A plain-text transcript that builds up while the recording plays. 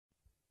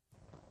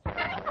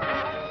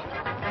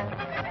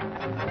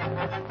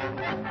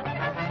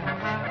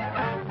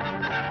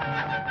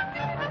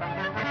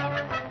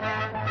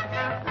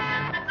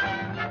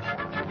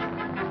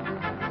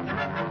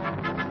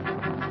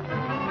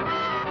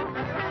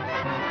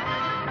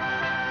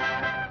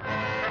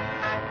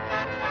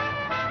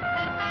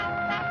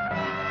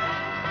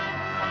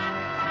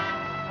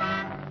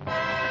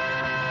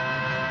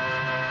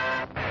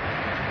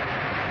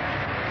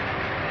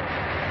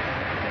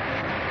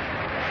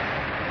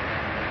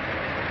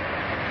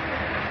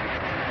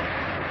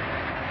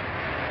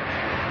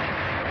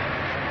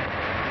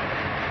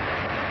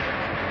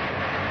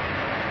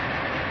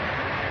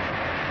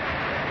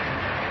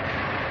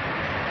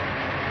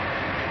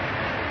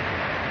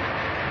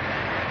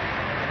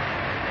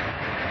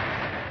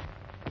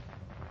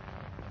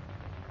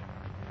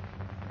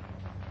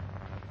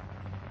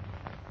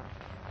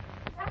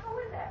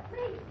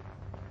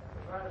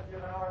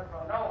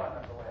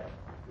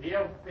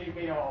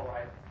me, all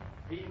right.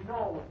 He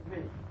knows me.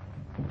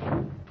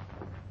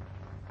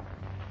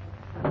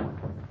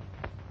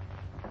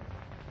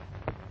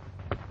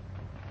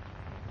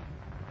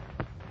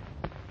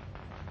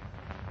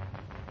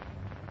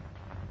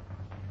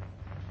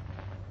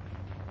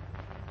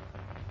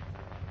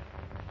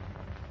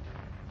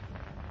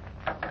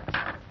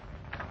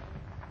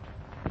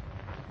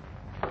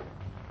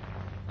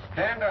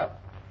 Stand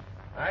up.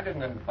 I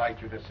didn't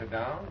invite you to sit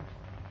down.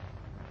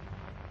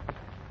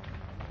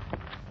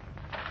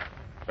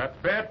 That's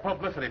bad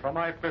publicity for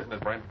my business,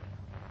 Brent.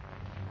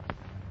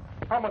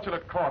 How much will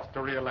it cost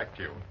to re-elect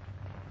you?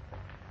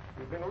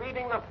 You've been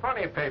reading the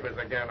funny papers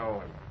again,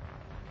 Owen.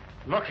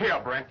 Look here,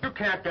 Brent. You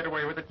can't get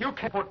away with it. You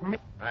can't put me...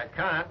 I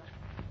can't,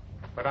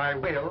 but I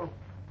will.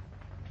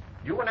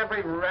 You and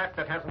every rat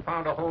that hasn't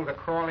found a hole to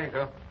crawl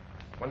into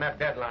when that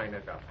deadline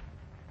is up.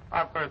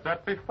 I've heard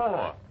that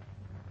before.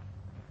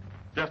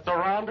 Just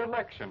around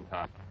election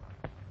time.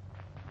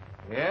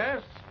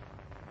 Yes?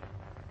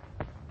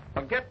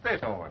 Well, get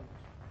this, Owen.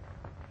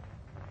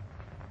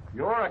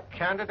 You're a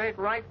candidate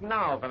right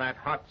now for that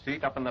hot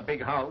seat up in the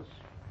big house.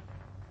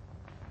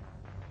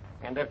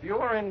 And if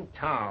you're in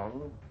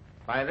town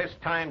by this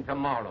time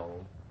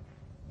tomorrow,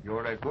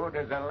 you're as good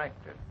as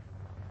elected.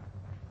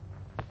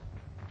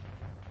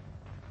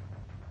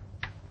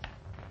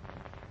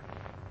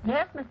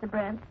 Yes, Mr.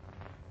 Brent.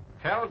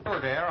 Tell Bill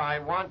there I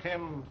want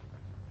him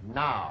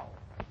now.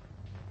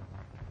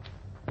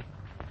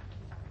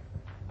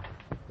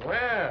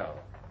 Well,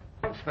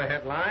 once the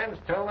headlines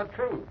tell the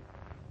truth.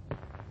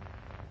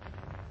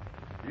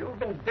 You've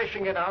been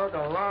dishing it out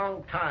a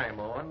long time,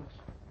 Owens.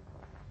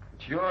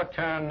 It's your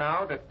turn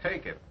now to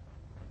take it.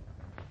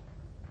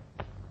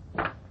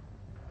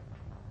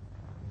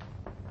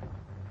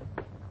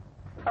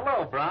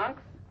 Hello,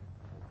 Bronx.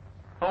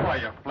 How are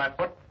you,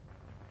 Flatfoot?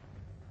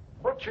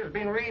 Butch has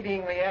been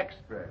reading the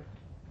extras.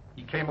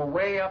 He came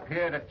away up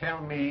here to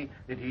tell me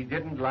that he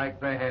didn't like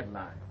the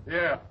headline.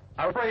 Yeah,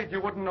 I was afraid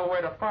you wouldn't know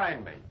where to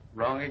find me.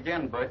 Wrong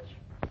again, Butch.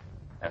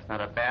 That's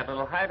not a bad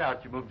little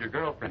hideout you moved your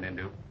girlfriend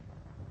into.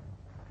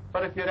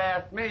 But if you'd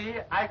asked me,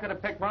 I could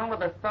have picked one with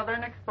a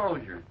southern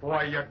exposure.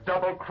 Why, you're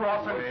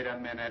double-crossing... Wait a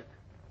minute.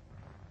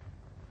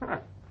 Huh.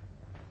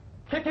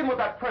 Kick him with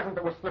that present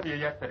that was slipped to you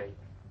yesterday.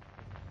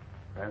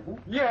 Present?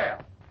 Yeah.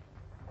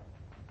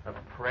 A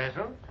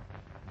present?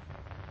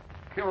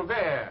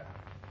 Kildare.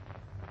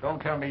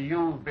 Don't tell me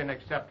you've been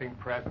accepting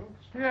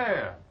presents.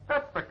 Yeah,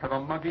 that's the kind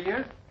of mug he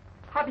is.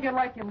 How do you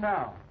like him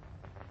now?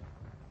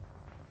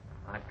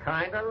 I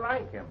kind of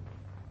like him.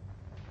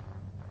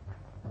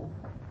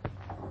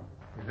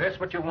 Is this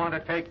what you want to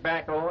take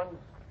back, Owens?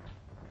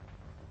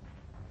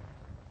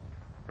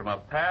 From a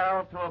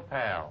pal to a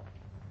pal.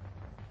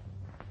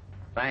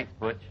 Thanks,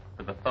 Butch,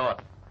 for the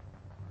thought.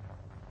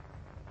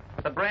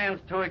 The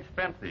brand's too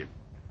expensive.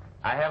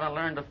 I haven't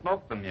learned to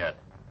smoke them yet.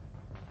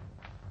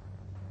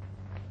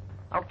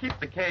 I'll keep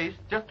the case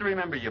just to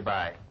remember you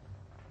by.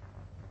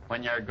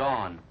 When you're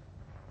gone.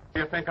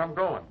 You think I'm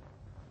going?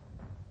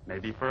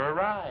 Maybe for a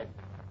ride.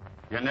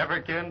 You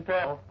never can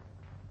tell.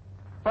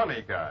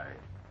 Funny guy.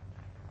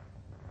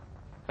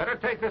 Better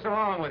take this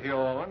along with you,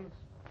 Owens,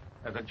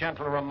 as a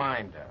gentle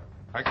reminder.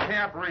 I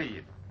can't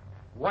read.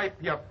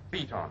 Wipe your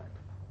feet on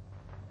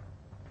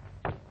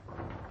it.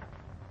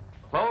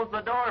 Close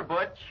the door,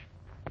 Butch.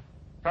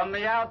 From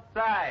the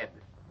outside.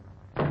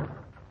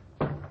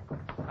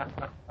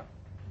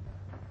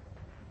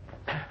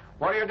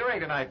 What are you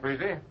doing tonight,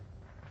 Breezy?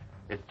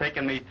 It's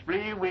taken me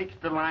 3 weeks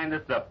to line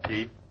this up,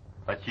 Chief.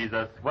 But she's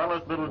the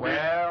swellest little...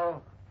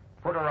 Well,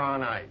 put her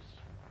on ice.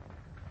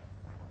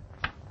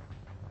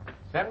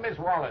 Send Miss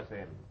Wallace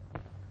in.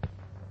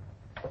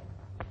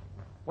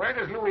 Where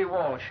does Louis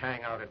Walsh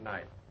hang out at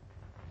night?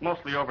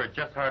 Mostly over at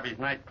Jess Harvey's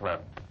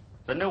nightclub.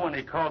 The new one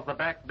he calls the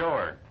back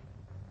door.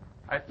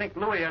 I think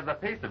Louis has a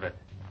piece of it.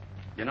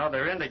 You know,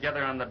 they're in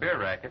together on the beer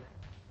racket.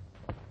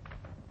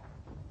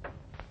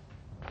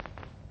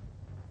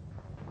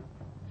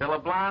 Still a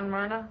blonde,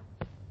 Myrna?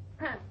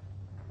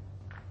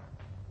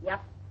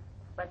 Yep,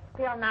 but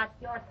still not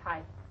your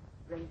type,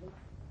 Breezy.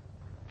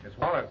 Miss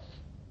Wallace,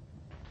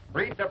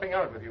 Breed's stepping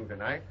out with you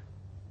tonight.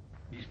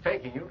 He's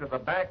taking you to the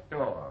back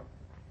door.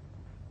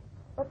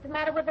 What's the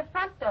matter with the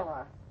front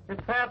door?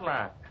 It's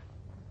padlocked.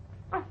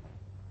 Oh.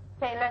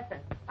 Say, listen,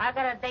 I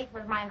got a date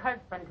with my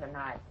husband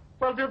tonight.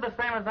 Well, do the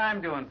same as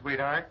I'm doing,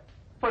 sweetheart.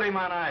 Put him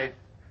on ice.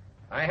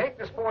 I hate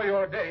to spoil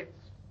your dates,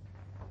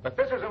 but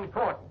this is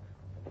important.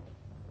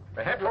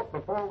 The head looked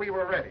before we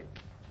were ready.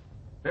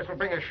 This will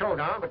bring a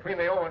showdown between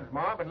the Owens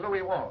mob and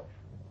Louis Walsh.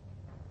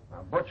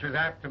 Now, Butch is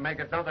apt to make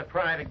another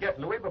try to get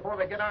Louis before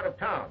they get out of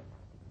town.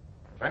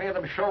 If any of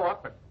them show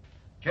up at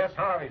Jess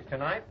Harvey's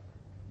tonight,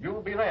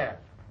 you'll be there.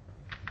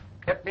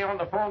 Hit me on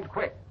the phone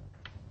quick.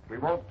 We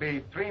won't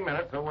be 3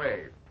 minutes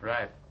away.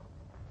 Right.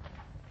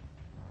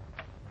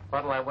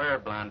 What'll I wear,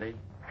 Blondie?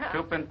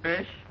 Soup and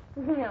fish?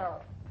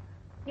 No.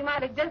 You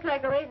might look just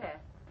like a waiter.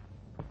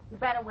 You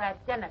better wear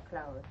dinner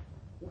clothes.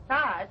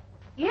 Besides,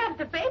 you have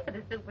to pay for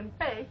the soup and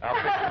fish. I'll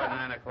pick you at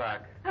 9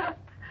 o'clock.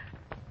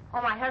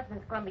 Oh, my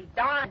husband's going to be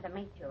darned to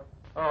meet you.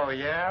 Oh,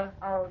 yeah?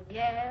 Oh,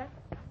 yeah?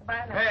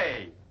 Bye now.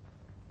 Hey!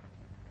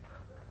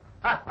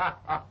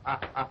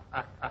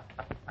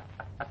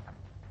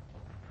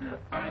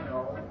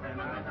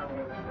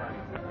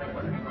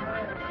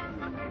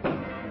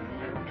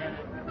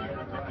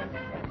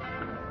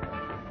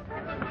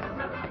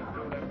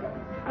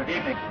 Good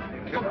evening.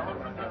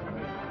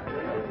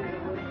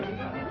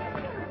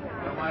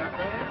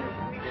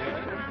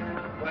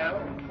 Well,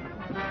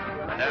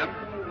 madame?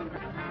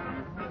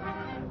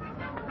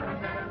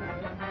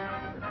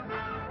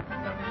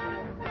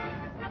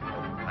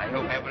 I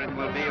hope everything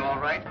will be all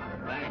right.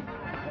 Thanks.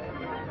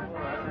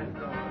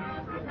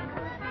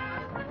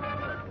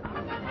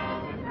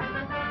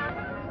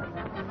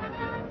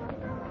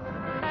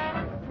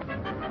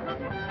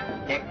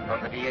 Dick from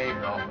the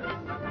DA's office.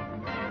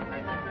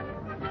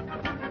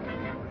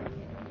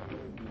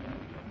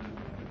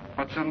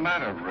 What's the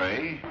matter,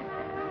 Ray?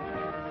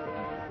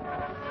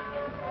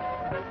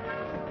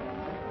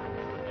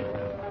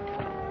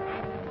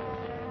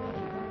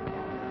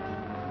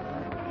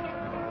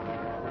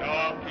 No,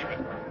 I'll keep it.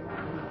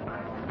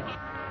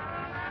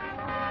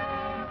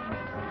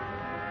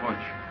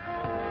 Butch.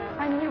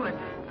 I knew it.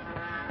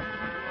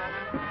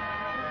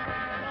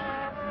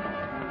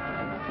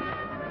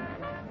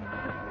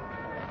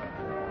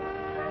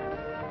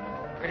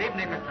 Good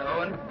evening, Mr.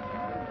 Owen.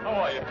 How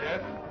are you,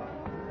 Jess?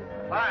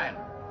 Fine.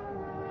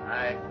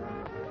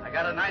 I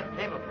got a nice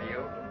table for you.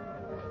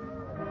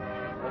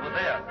 Over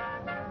there.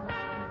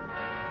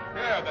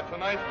 Yeah, that's a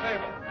nice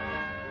table.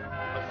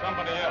 For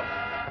somebody else.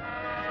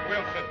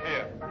 We'll sit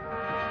here.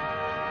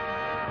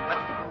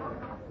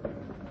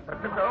 But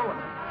Mr. Owen.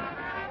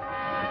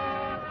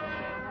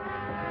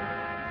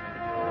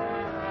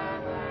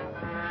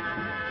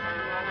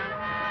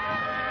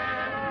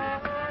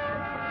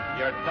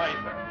 Your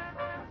diaper.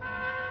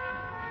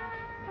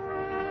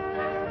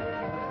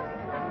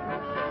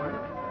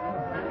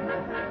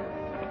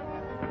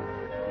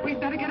 We'd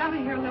better get out of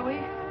here,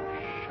 Louis.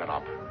 Shut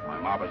up. My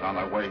mob is on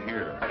their way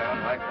here. I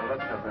don't like the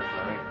looks of this,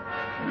 Louis.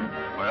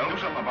 Well, do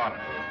something about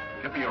it.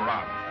 Get me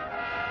around.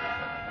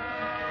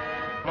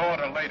 Blow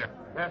it later.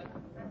 Yes.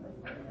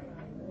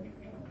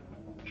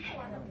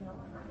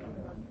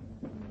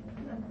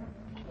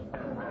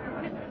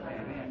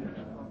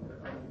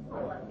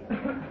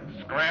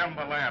 Scram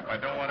the lamp. I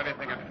don't want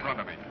anything in front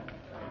of me.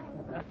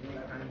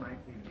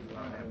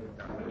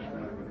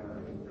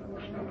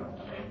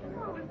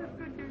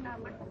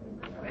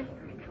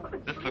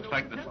 This looks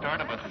like the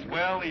start of a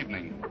swell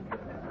evening.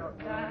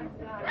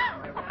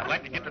 I'd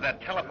like to get to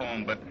that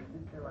telephone, but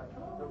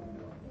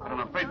I'm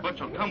afraid Butch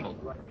will tumble.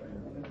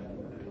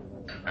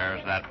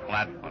 There's that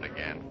flatfoot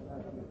again.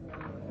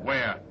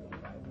 Where?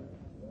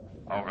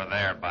 Over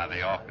there by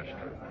the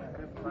orchestra.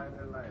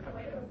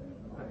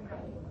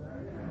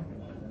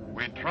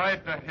 We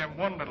tried to him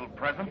one little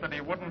present that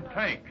he wouldn't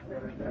take.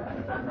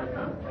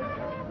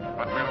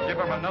 But we'll give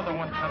him another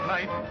one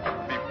tonight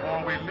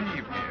before we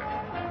leave here.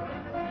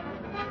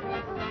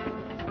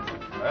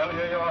 Well,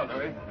 here you are,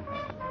 Louis.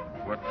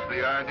 What's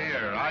the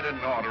idea? I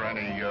didn't order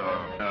any,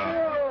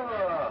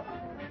 Oh,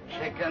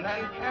 chicken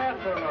and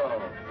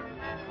casserole.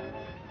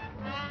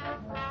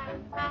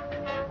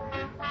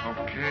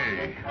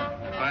 Okay,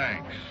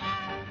 thanks.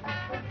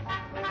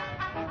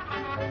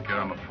 Get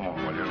on the phone,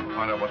 will you?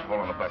 Find out what's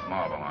holding up that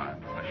mob of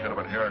mine. I should have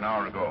been here an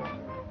hour ago.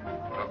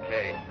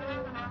 Okay.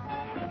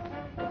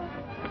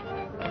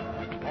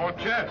 Oh,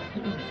 Jess.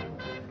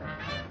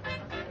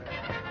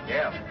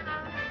 Yeah.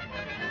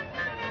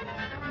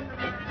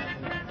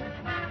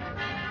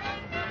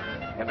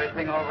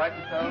 Everything all right,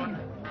 Mr. Owen?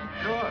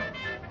 Sure.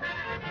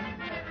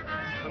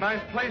 It's a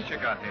nice place you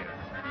got here.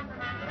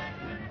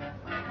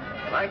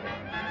 You like it?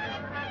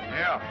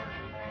 Yeah.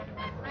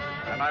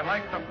 And I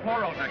like the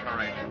floral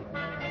decoration.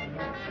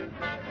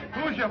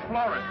 Who's your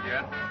florist,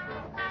 Jess?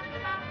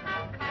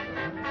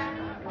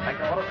 Like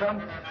to order some?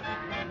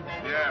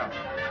 Yeah.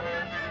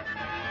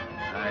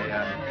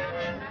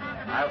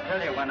 I'll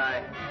tell you when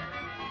I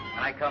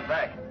come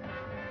back.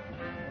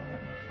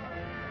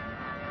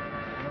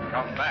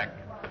 Come back.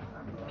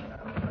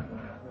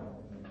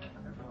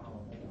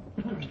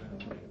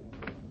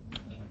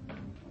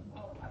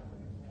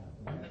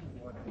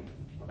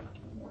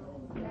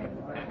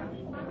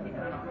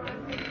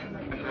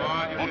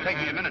 Won't take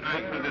me a minute to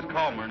look through this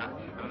call, Myrna.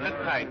 Sit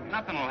tight.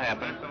 Nothing will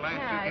happen.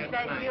 Yeah, is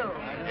that you?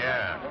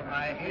 Yeah.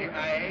 I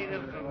hate a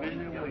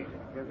familiar way.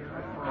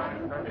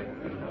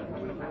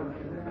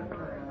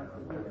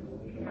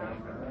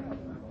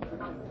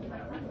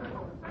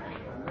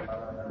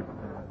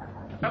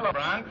 Hello,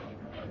 Bronx.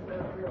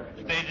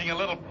 Staging a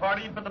little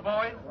party for the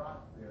boys?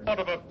 Sort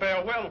of a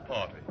farewell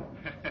party.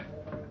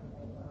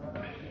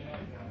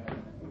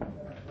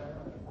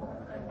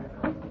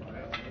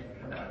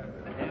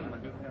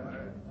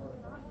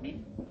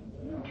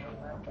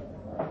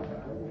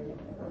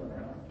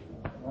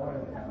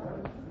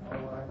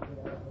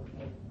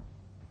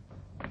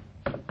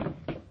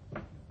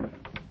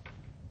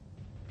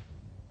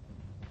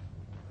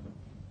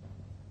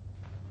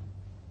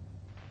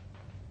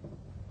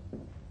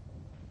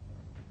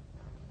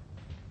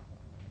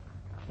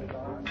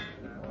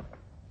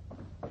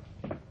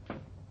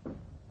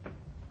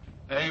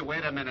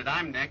 wait a minute.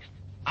 I'm next.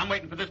 I'm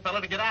waiting for this fellow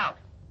to get out.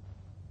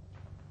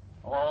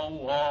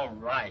 Oh, all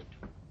right.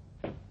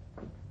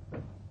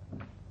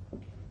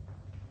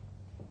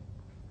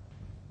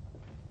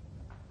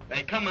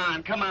 Hey, come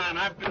on, come on.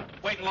 I've been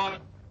waiting long.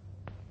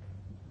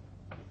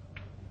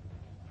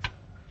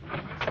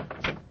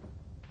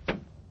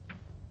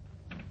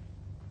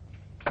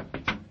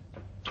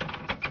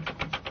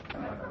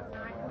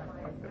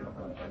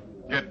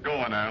 Get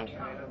going, Al.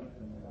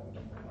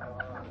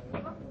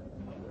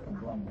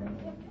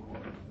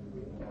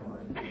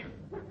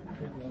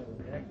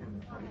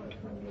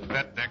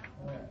 Set, Dick.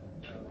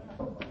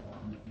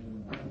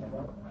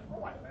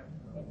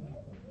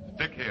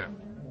 Stick here.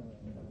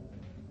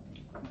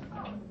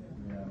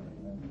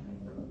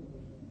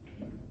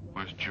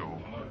 Where's Joe?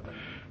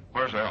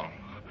 Where's Al?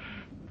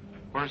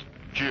 Where's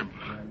Jim?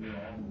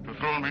 They're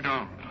throwing me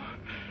down.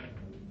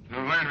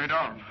 They're laying me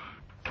down.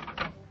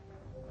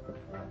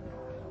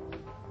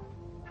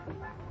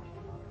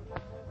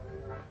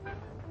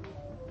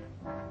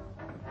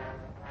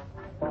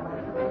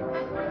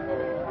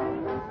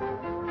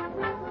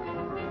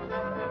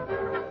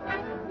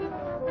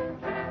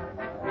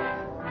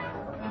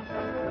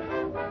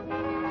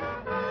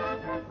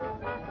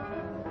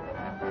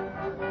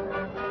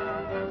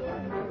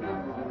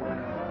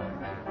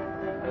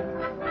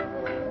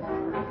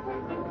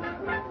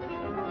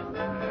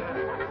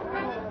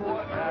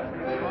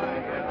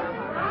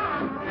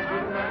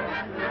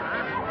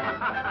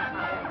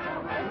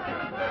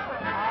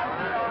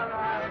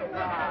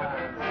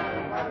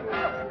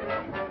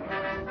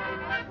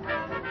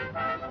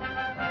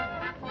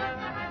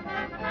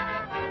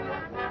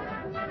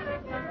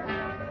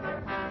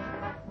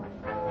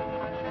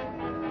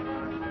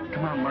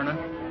 Come on, Myrna.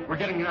 We're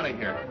getting out of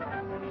here.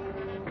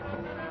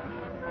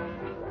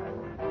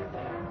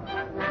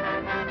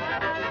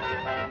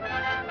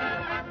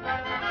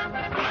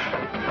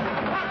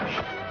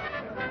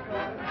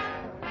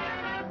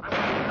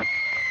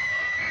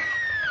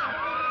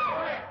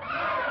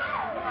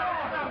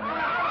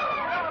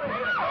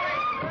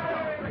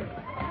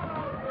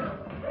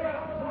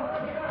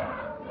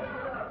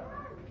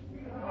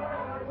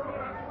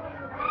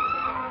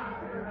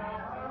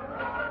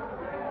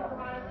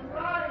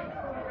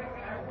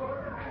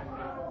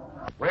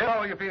 Well, how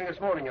are you feeling this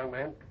morning, young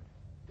man?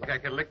 Look, I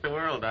could lick the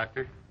world,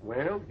 Doctor.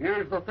 Well,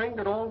 here's the thing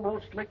that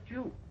almost licked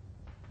you.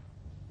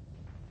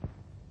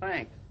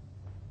 Thanks.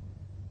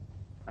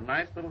 A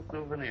nice little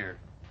souvenir.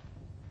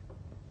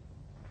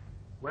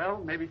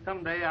 Well, maybe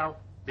someday I'll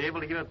be able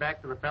to give it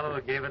back to the fellow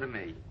who gave it to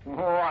me.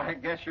 Oh, I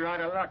guess you're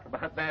out of luck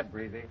about that,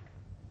 Breezy.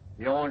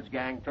 The Owens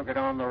gang took it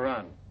on the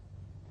run.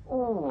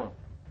 Oh,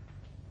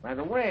 by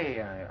the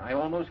way, I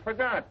almost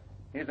forgot.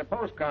 Here's a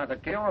postcard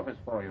at the office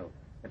for you.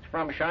 It's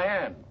from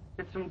Cheyenne.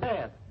 It's from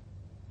Dad.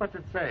 What's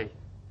it say?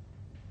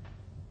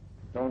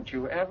 Don't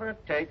you ever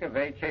take a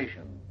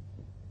vacation.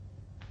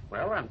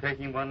 Well, I'm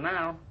taking one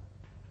now.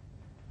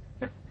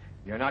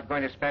 You're not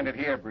going to spend it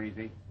here,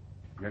 Breezy.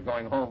 You're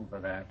going home for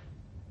that.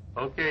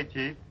 Okay,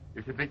 Chief.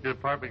 If you think the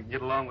department can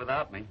get along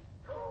without me.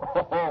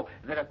 Oh,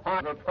 the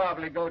department will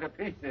probably go to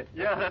pieces.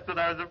 Yeah, that's what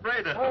I was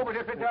afraid of. Oh, but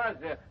if it does,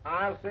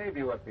 I'll save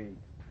you a piece.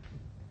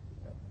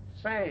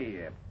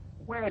 Say,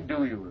 where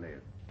do you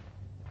live?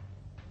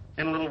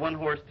 In a little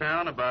one-horse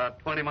town about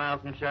 20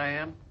 miles from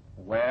Cheyenne.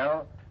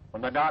 Well,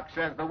 when the doc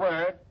says the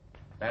word,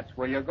 that's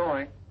where you're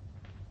going.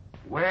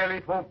 Well,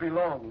 it won't be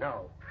long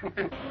now.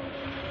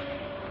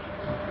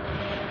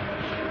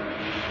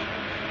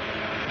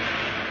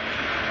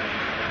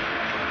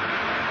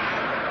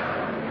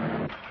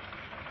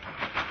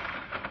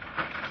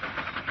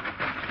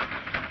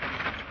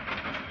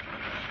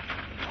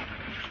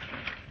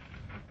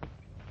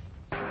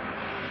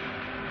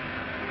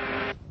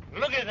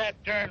 Look at that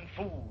darn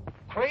fool.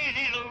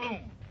 Crazy as a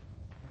loon.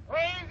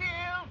 Crazy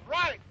is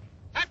right.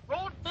 That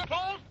road's been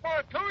closed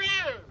for 2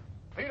 years.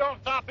 If he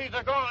don't stop, he's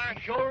a goner.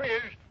 Sure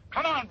is.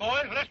 Come on,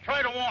 boys. Let's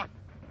try to warn.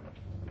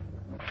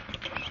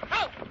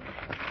 Help!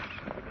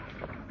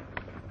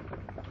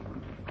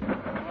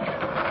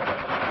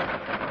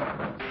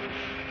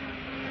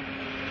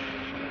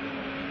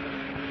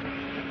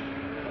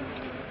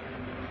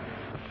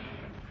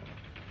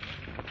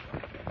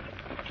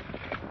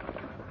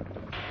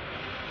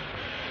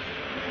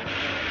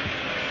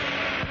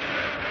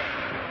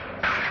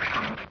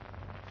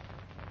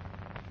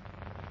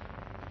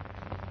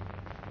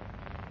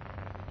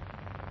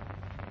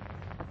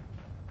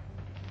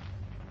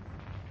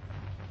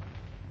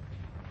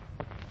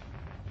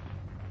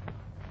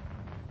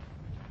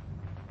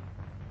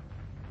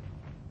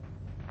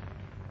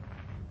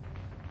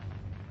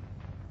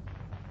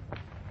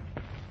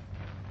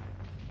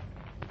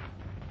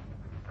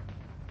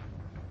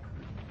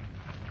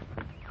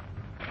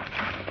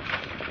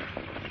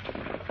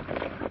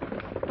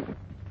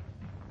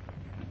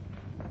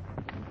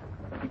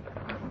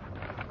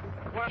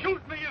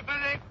 Shoot me if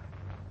it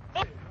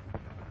ain't.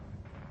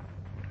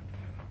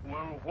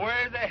 Well,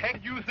 where the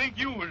heck do you think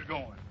you was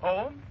going?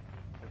 Home?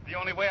 It's the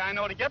only way I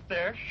know to get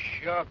there.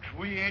 Shucks,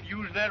 we ain't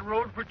used that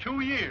road for 2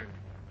 years.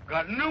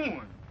 Got a new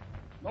one.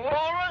 Know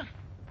Walrus?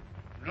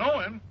 Know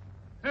him?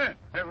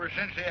 ever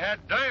since he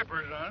had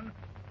diapers on.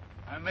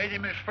 I made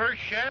him his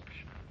first chaps,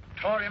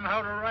 taught him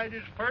how to ride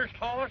his first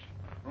horse,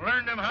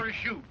 learned him how to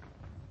shoot.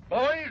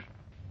 Boys,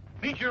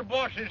 meet your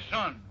boss's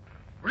son,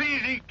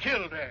 Breezy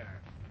Kildare.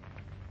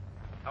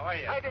 How are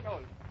you? How do you know?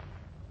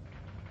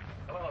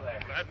 Hello there.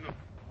 Glad to know.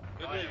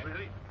 Good to meet you,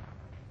 Breezy.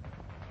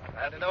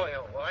 Glad to know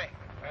you, boy.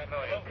 Glad to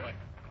know you.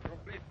 Real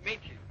pleased to meet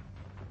you.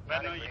 Glad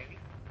to know you.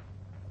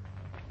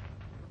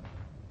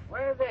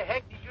 Where the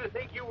heck did you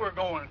think you were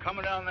going,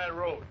 coming down that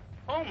road?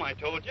 Home, I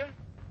told you.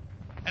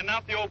 And now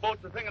if the old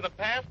boat's a thing of the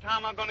past, how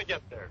am I going to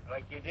get there?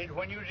 Like you did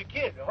when you was a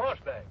kid, a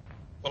horseback.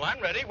 Well, I'm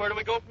ready. Where do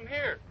we go from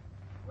here?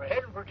 We're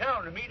heading for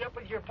town to meet up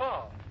with your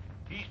pa.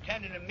 He's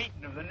tending a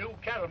meeting of the new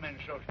cattlemen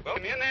association. Well,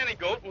 me and Nanny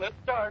goat, and let's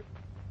start.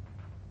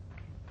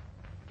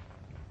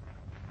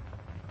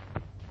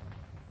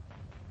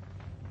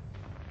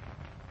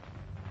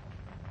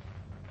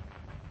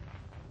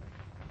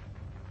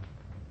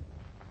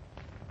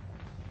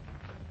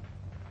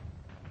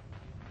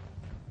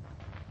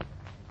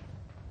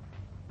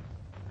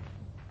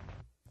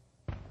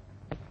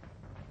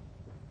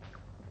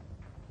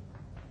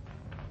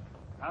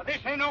 Now, this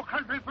ain't no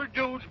country for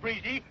dudes,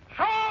 Breezy.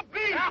 So be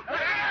it!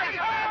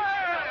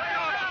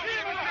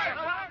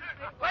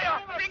 Lay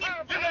off, bring him.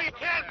 You know you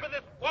can't for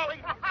this, Wally.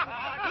 You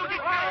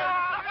get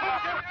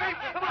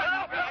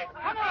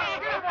Come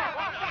on.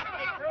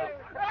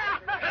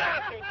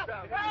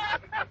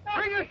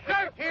 Bring a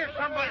shirt here,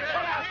 somebody.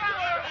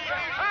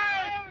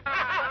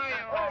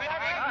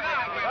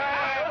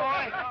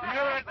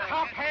 You're a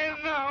top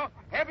hand now.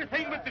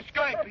 Everything but the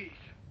sky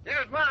piece.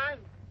 Here's mine.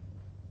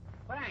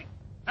 Thanks.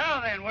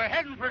 Now then, we're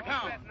heading for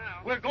town.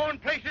 We're going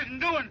places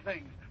and doing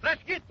things.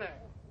 Let's get there.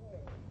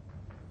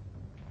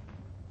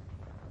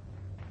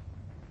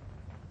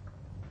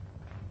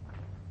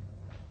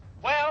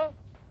 Well,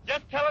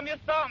 just tell him you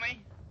saw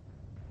me.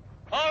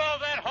 Follow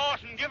that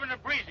horse and give him to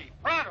Breezy.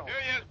 Pronto. Here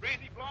he is,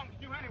 Breezy. Belongs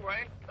to you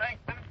anyway.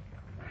 Thanks.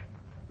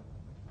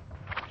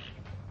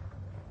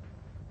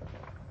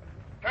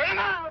 Turn him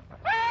out.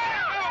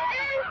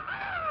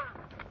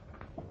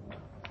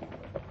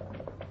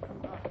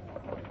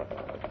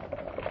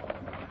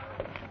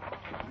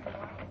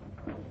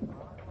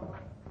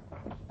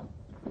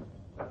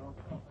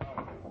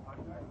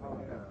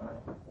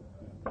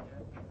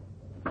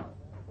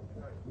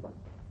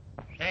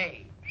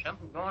 Say,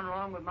 something going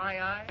wrong with my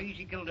eye?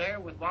 Breezy Kildare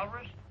with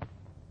Walrus?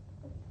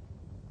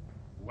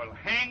 Well,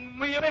 hang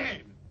me a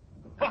man.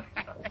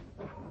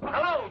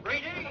 Hello,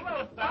 Breezy.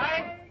 Hello,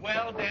 Si.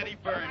 Well, Daddy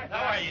Burns,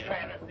 how are you?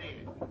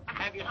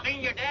 Have you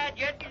seen your dad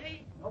yet,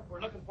 Dizzy? Nope, we're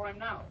looking for him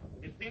now.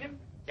 You seen him?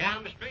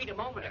 Down the street a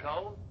moment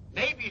ago.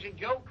 Maybe he's in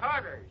Joe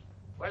Carter's,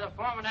 where they're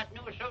forming that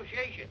new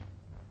association.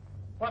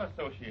 What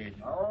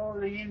association? Oh,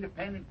 the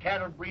Independent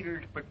Cattle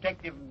Breeders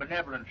Protective and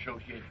Benevolent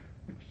Association.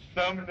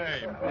 Some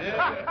name.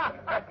 Yeah.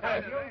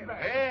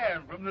 Yeah,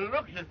 and from the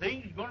looks of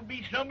things, it's going to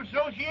be some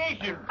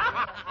association.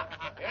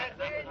 Yes,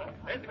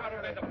 this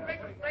Carter is the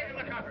biggest thing in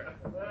the country.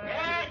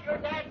 Yeah, your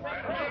dad's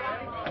right.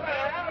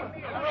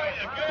 All right,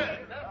 you're good.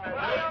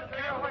 I don't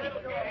care what it's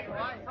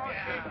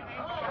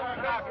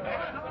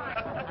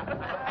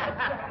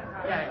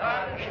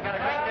Yeah, she got a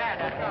great dad,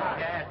 I think.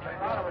 Yeah, her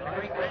father was a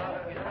great man.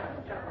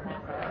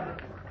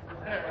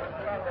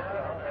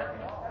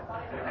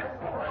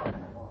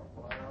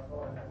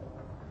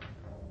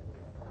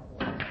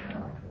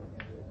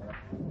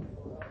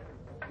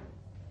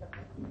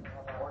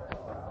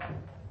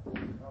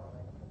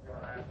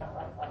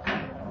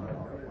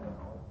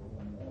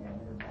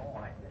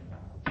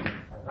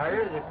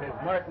 Here, this is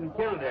Martin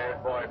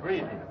Kildare's boy,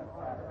 Breezy.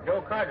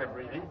 Joe Carter,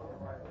 Breezy.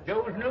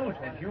 Joe's new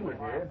since you was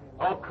here.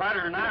 Oh,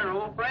 Carter and I are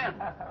old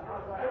friends.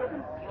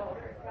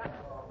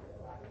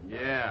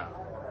 Yeah.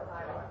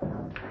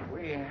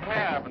 We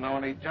have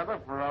known each other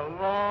for a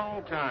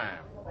long time.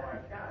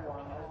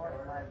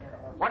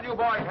 What do you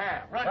boys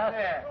have? Right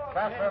there.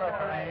 That's little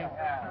thing.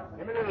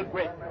 Give me a little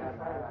grape.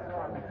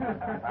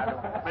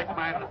 Make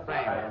mine the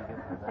same.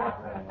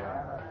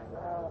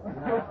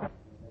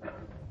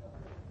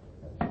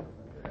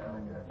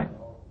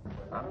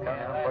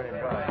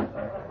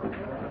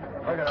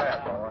 Look at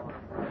that, boy.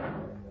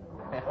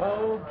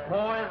 Oh,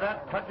 boy,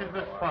 that touches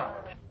the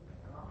spot.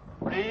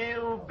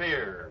 Real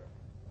beer.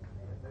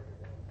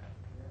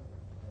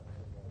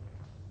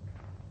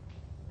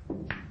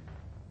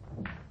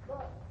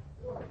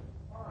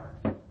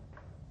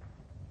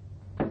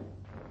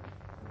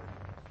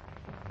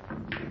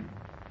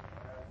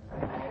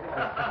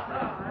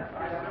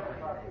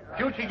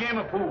 Juicy game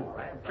of pool.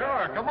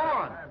 Sure, come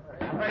on.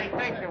 Somebody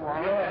takes it,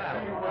 Wally.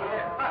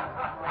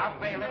 I'll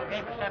pay a little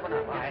game for 7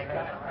 of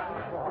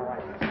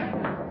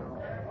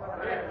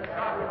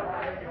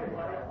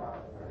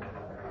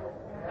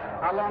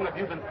How long have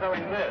you been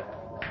selling this?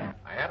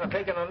 I had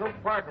taken a new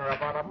partner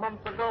about a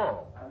month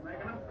ago.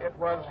 It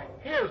was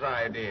his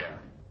idea.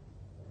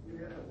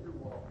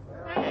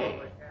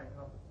 Hey,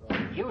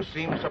 you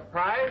seem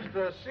surprised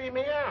to see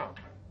me out.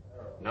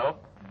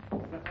 Nope.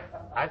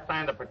 I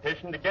signed a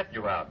petition to get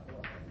you out.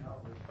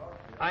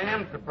 I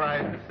am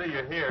surprised to see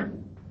you here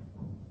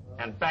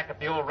and back at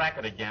the old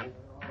racket again.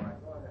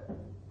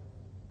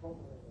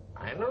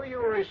 knew you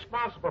were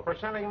responsible for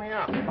sending me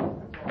up.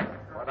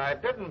 But I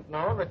didn't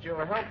know that you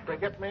helped to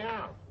get me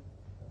out.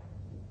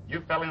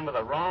 You fell in with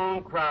the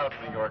wrong crowd,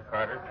 New York,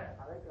 Carter.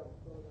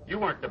 You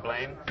weren't to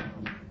blame.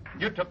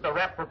 You took the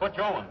rap for Butch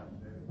Owens.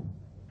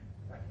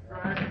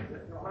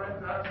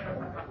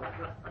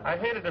 I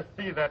hated to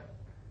see that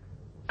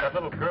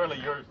little girl of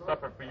yours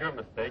suffer for your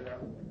mistake.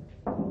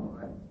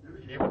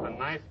 She was a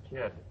nice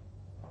kid.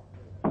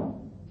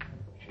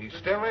 She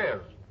still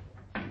is.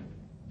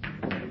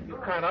 You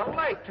kind of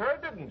liked her,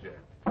 didn't you?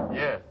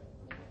 Yes.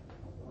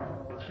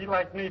 And she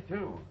liked me,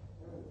 too.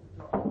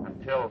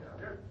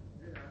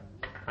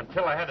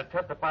 Until I had to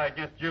testify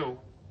against you.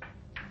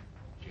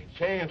 She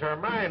changed her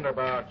mind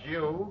about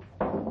you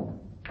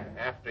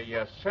after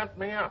you sent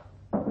me up.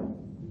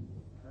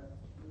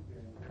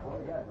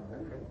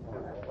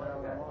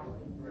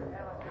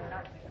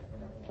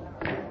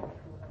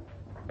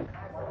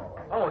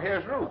 Oh,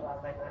 here's Ruth.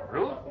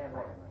 Ruth?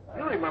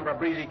 You remember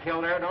Breezy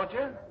Kildare, don't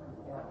you?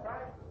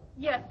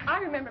 Yes, I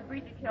remember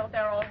Breezy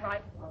Kildare all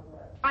right.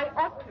 I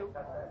ought to.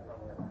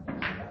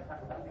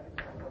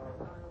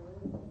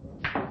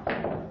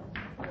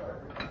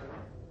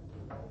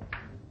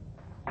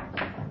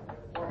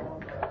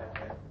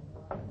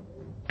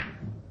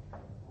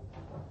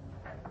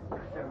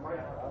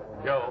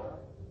 Joe,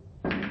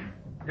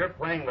 you're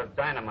playing with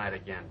dynamite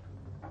again.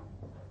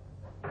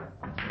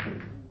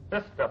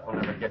 This stuff will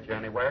never get you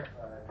anywhere.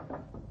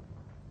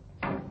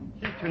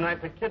 She's too nice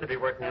a kid to be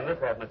working in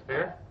this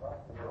atmosphere.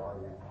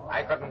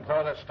 I couldn't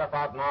throw this stuff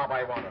out now if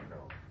I wanted to.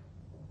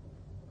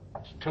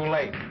 It's too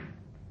late.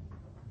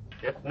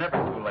 It's never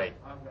too late.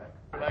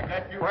 I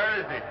got you. Where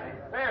is he?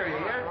 There he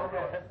is.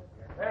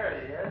 There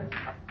he is.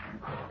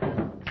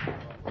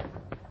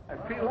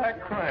 I feel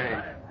like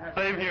crying.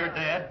 Same here,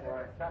 Dad.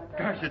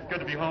 Gosh, it's good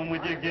to be home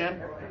with you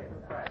again.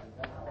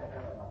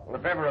 Well,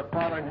 if ever a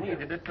father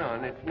needed a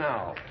son, it's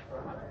now.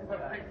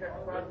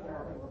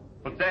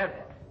 Well, Dad,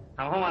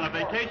 I'm home on a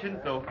vacation,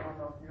 so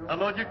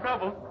unload your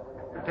trouble.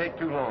 It'll take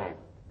too long.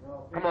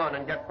 Come on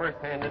and get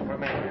first-hand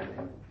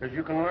information. Because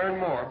you can learn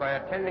more by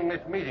attending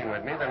this meeting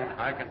with me than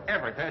I can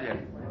ever tell you.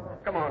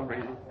 Come on,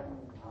 Breezy.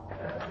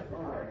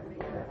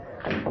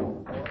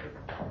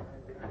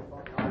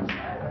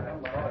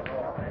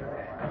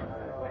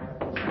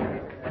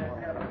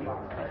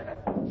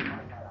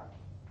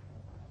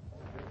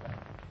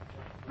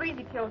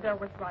 Breezy Kildare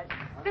was right.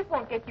 This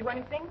won't get you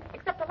anything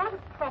except a lot of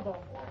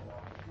trouble.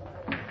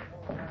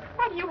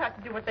 Why do you have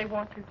to do what they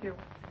want you to?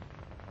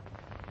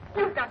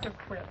 You've got to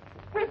quit.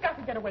 We've got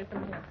to get away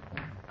from here.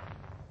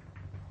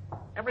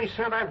 Every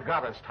cent I've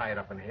got is tied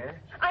up in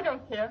here. I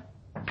don't care.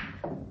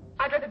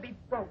 I'd rather be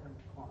broke,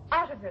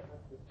 out of it,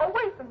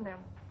 away from them.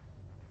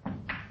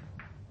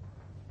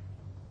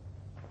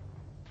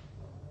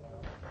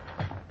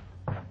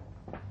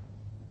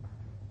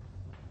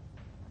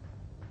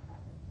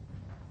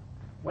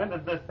 When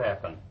did this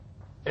happen?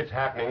 It's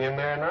happening in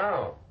there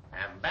now.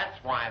 And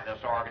that's why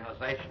this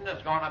organization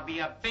is going to be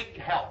a big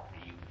help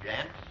to you,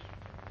 gents.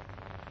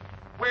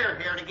 We're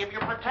here to give you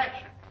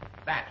protection.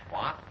 That's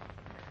what.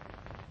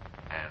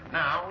 And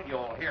now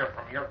you'll hear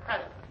from your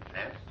president,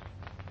 gents.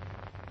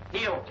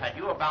 He'll tell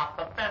you about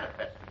the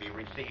benefits to be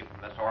received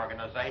from this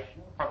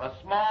organization for the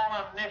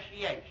small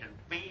initiation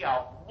fee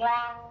of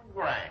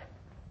 $1,000.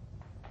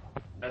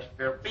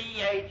 Mr.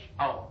 B.H.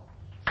 Owens.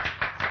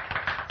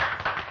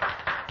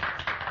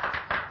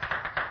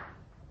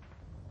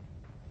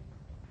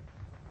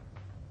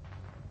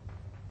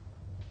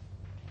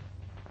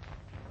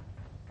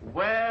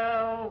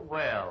 Well,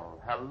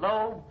 well.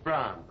 Hello,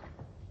 Bronx.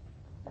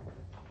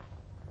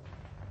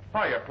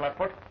 Hiya,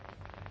 Flatfoot.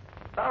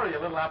 Sorry a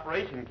little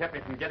operation kept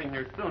me from getting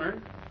here sooner.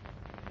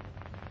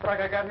 Looks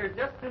like I got here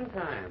just in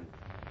time.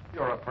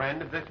 You're a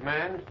friend of this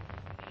man's?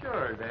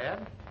 Sure,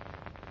 Dad.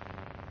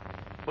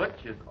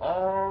 Butch is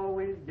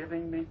always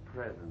giving me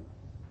presents.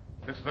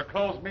 This is a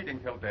closed meeting,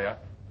 Kildare,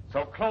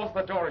 so close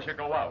the door as you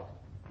go out.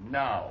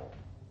 Now.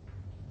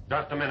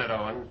 Just a minute,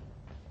 Owens.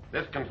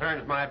 This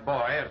concerns my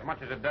boy as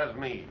much as it does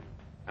me.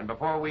 And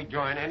before we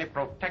join any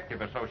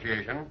protective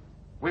association,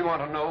 we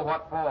want to know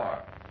what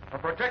for. For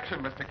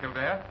protection, Mr.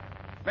 Kildare.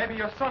 Maybe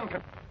your son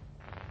can...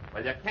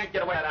 Well, you can't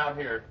get away out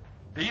here.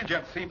 These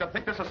gents seem to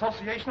think this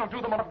association will do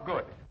them a lot of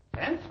good.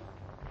 Gents?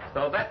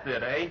 So that's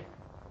it, eh?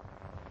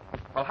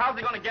 Well, how's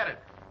he going to get it?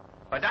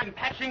 By dying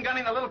machine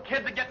gunning the little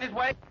kids that get in his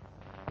way?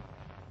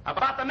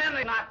 About the men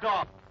they knocked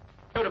off.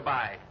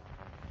 Goodbye.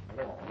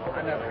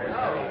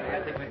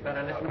 I think we'd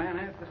better listen, man.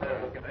 Has to say.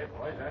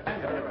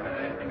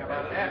 Anything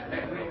about that?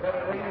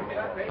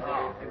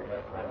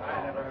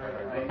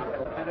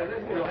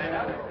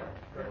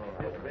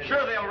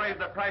 Sure, they'll raise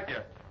the price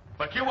here,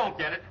 but you won't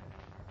get it.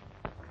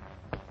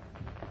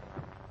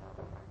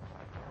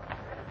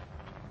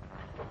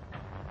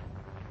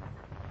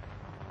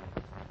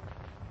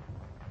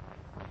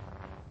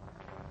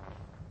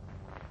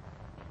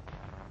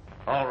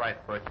 All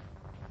right, Butch.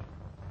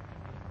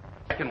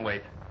 I can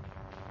wait.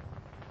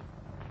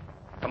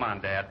 Come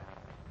on, Dad.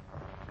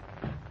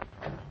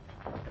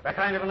 If that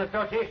kind of an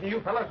association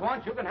you fellas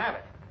want, you can have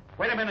it.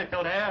 Wait a minute,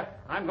 Kildare.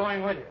 I'm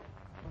going with you.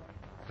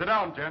 Sit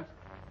down, gents.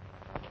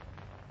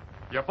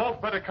 You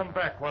both better come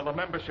back while the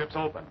membership's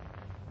open.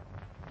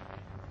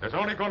 There's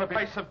only going to be a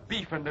slice of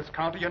beef in this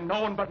county, and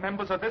no one but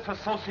members of this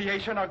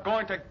association are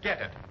going to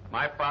get it.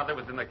 My father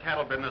was in the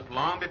cattle business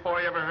long before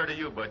he ever heard of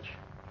you, Butch.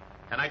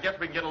 And I guess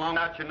we can get along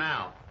without you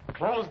now.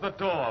 Close the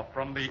door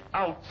from the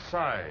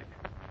outside.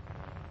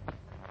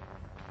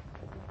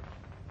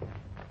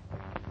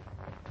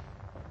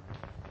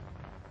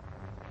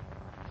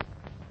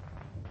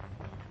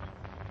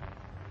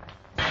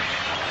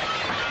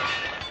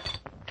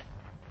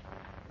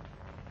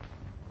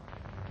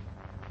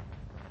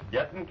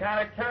 Getting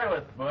kind of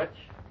careless, Butch.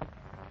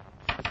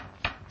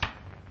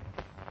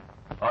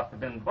 Ought to have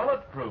been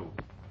bulletproof.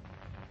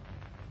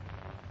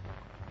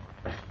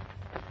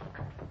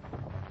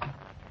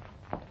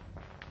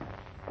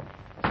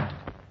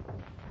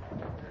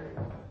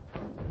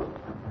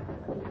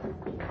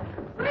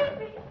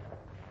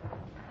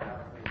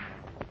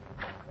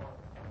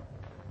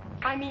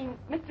 I mean,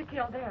 Mr.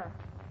 Kildare.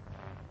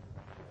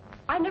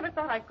 I never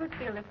thought I could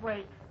feel this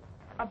way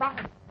about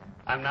it.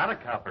 I'm not a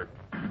copper.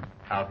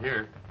 Out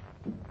here.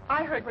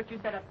 I heard what you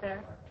said up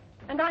there.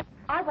 And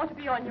I want to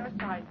be on your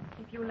side,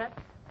 if you let.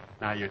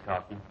 Now you're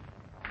talking.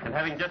 And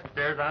having just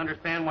stairs, I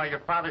understand why your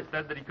father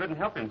said that he couldn't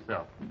help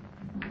himself.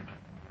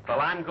 Well,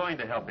 I'm going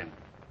to help him.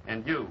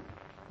 And you.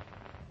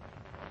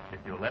 If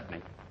you'll let me.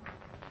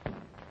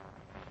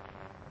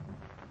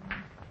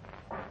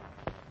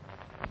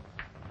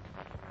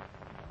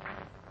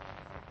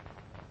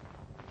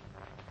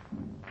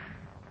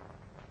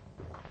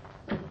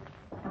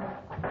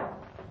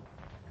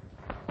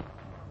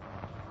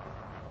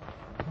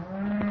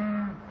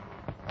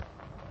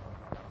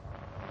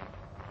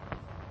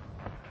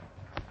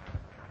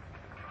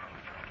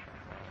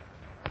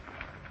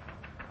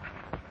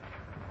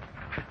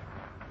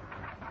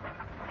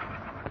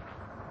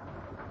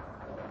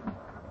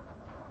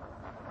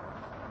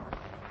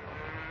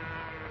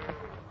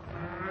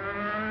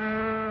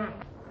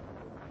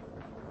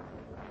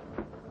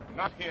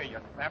 Not here, you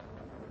sap.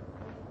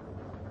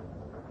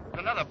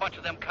 There's another bunch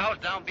of them cows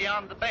down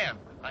beyond the bend.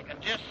 I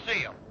can just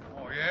see them.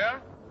 Oh, yeah?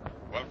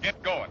 Well,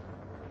 get going.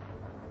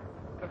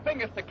 The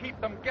thing is to keep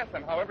them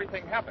guessing how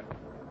everything happened.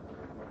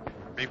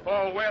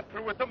 Before we're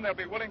through with them, they'll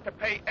be willing to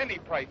pay any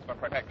price for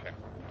protection.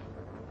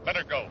 Let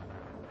her go.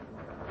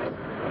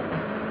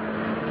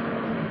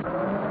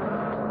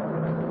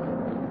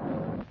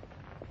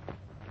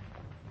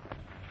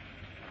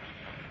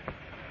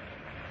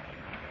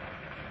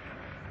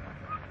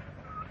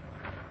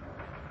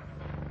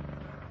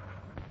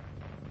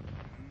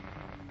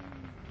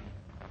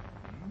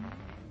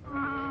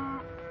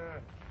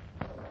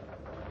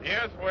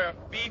 Here's where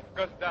beef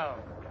goes down.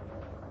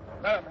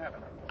 Let them have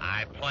it.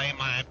 I play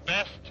my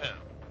best tune.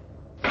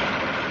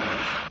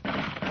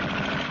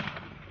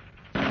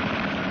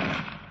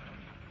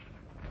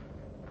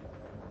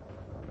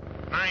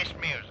 Nice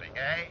music,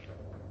 eh?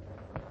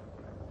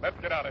 Let's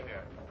get out of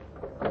here.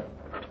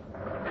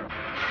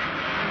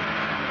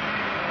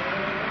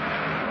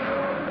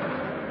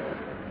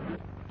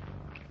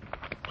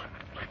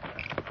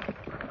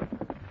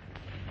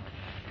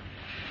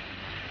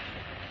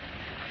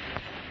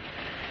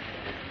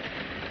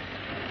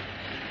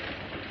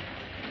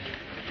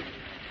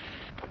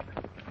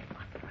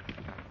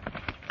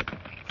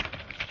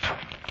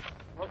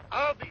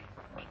 I'll be.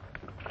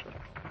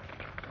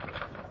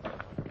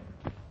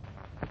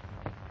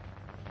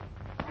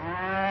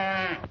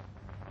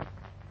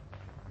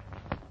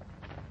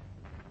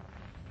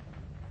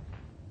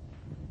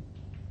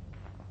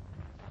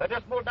 They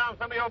just moved down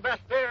some of your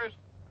best stairs.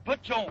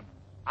 Put Jones.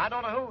 I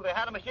don't know who. They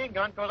had a machine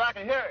gun because I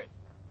could hear it.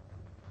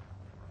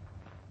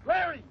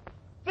 Larry!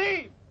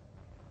 Steve!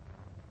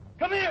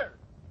 Come here!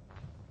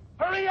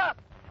 Hurry up!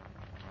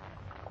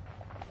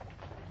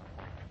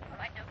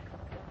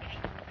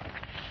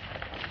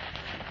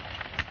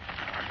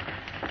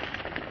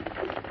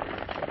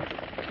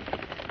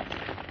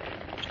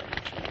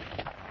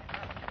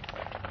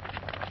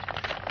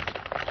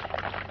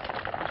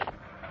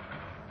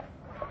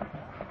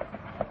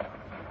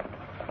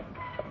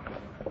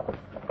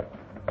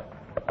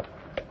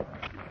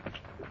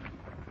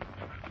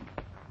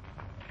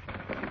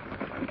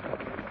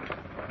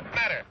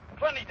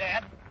 Plenty,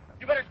 Dad.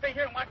 You better stay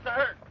here and watch the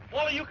herd.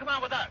 Wally, you come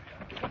on with us.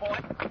 Good boy.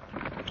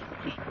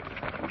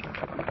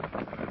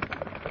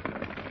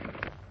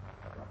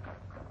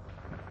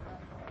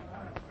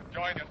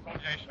 Join the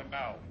association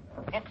now.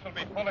 Books will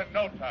be full in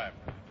no time.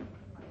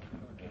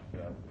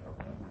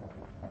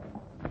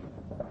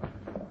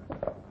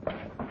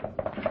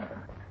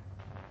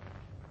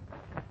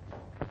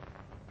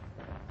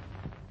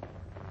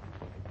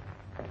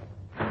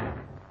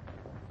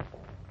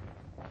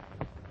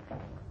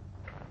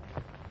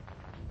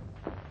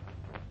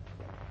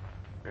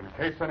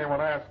 In case anyone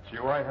asks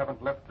you, I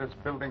haven't left this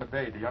building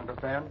today. Do you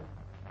understand?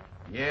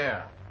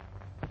 Yeah,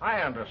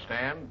 I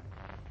understand.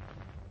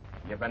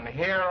 You've been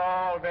here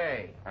all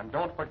day. And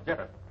don't forget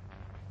it.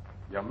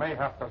 You may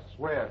have to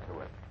swear to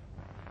it.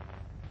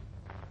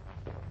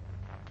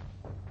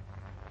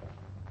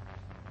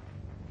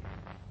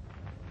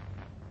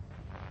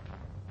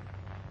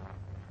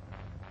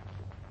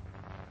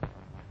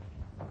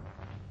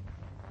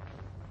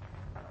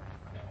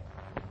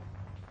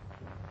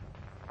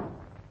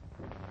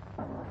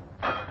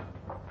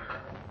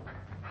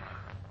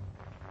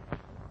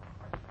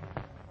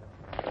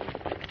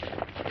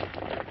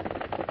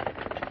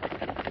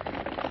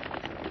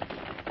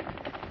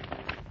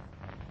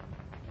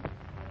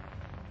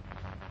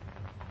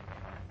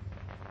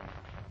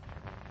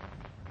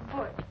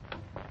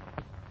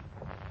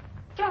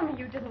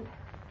 you didn't...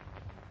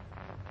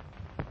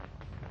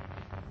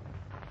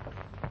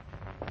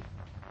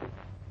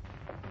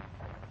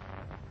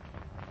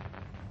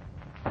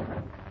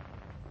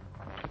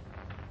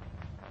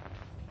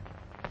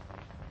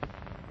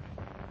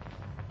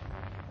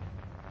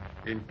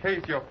 In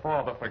case your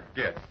father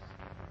forgets,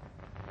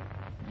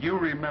 you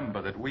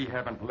remember that we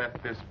haven't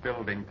left this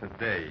building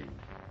today.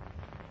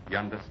 You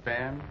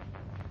understand?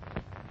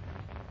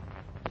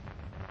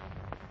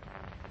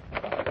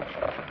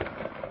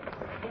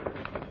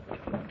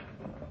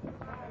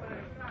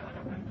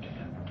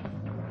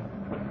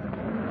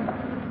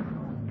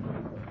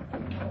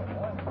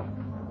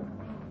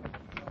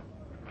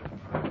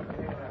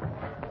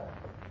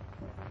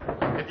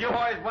 If you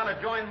boys want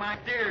to join my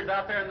dears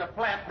out there in the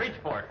flat, reach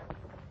for it.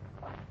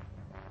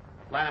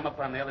 Line them up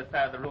on the other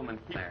side of the room and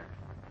keep there.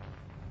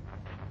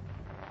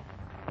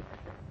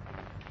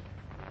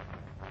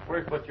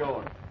 Where's Butch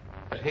Owen?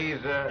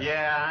 He's,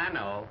 Yeah, I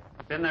know.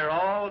 Been there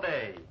all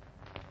day.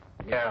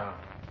 Yeah.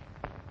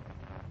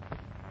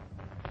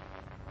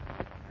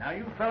 Now,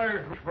 you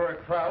fellers reach for a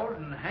crowd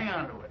and hang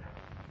on to it.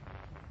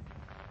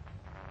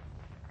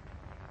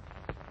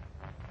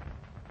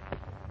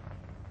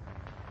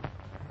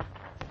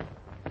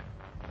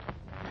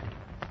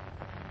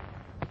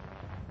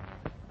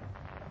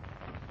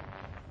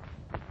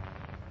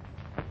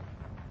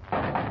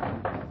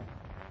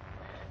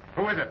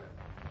 Who is it?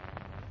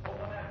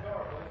 Open that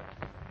door,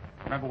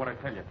 boy. Remember what I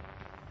tell you.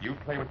 You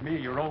play with me,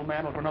 your old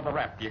man will go another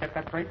rap. Do you get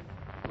that straight?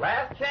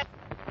 Last chance.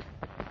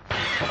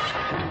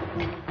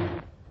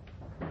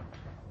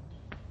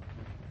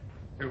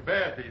 Too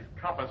bad these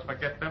coppers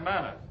forget their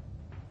manners.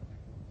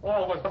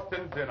 Always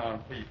busting in on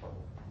people.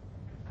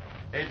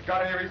 Ain't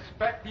got any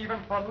respect even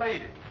for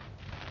ladies.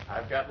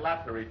 I've got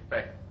lots of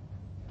respect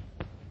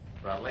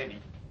for a lady.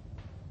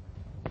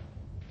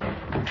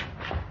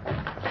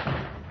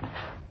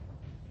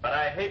 But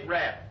I hate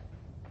rats.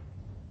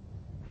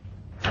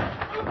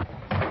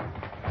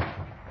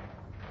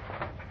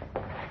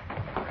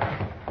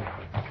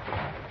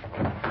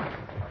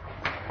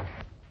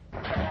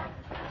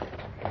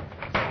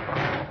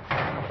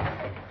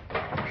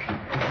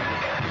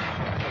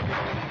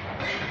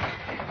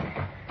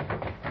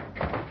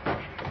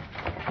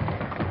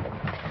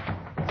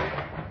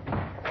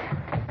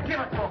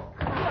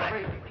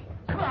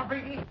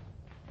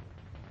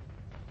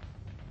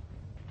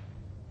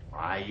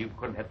 Why, you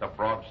couldn't hit the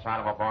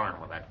broadside of a barn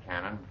with that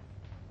cannon.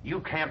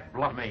 You can't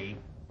bluff me.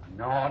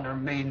 No, nor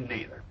me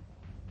neither.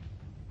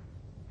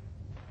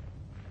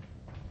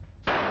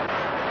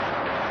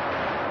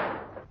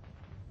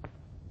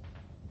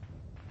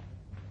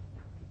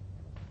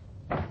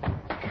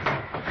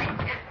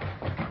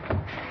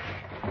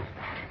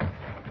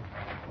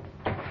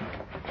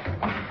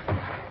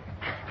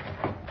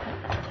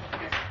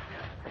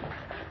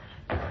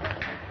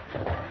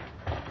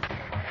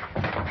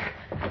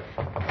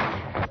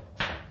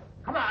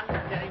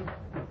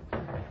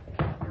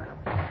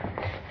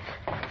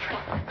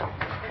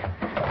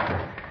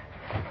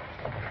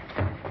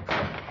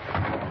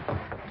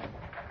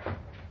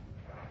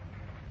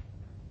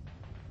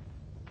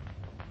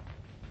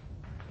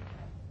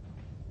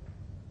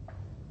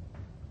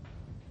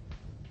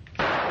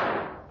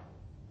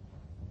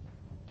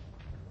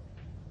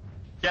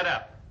 Get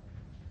up.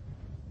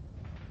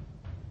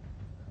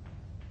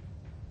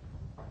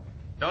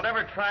 Don't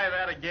ever try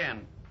that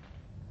again.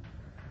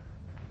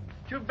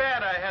 Too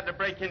bad I had to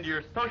break into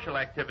your social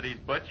activities,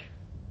 Butch.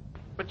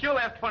 But you'll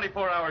have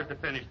 24 hours to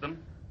finish them.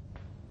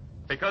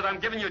 Because I'm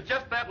giving you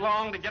just that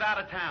long to get out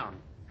of town.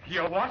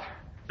 You what?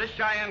 This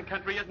Cheyenne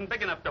country isn't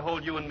big enough to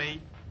hold you and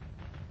me.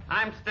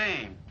 I'm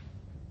staying.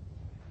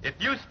 If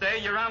you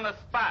stay, you're on the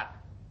spot.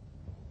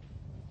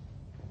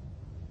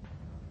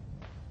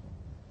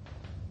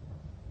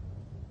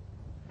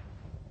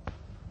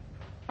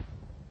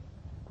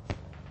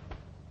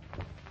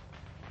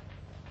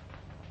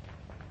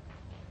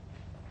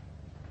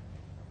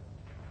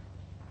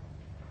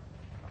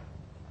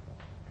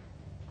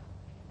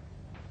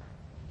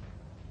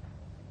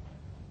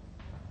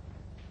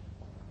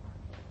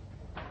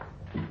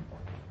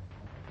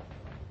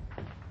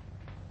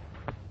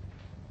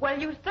 Well,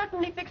 you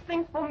certainly fix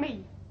things for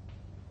me.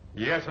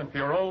 Yes, and for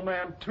your old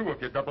man, too, if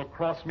you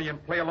double-cross me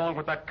and play along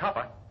with that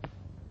copper.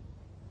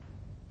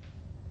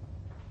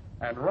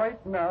 And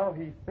right now,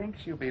 he thinks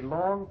you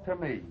belong to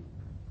me.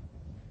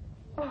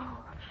 Oh.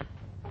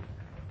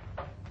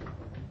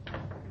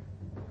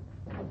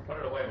 Put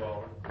it away,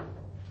 Walter.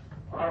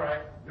 All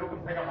right, you can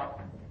pick him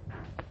up.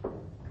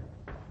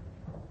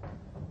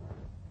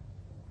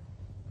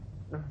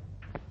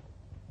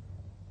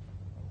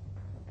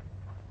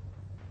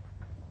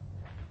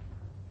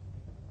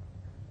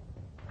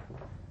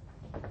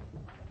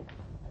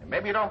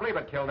 Maybe you don't believe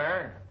it,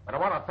 Kildare, but I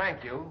want to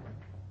thank you,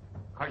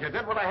 because you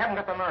did what I haven't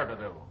got the nerve to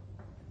do.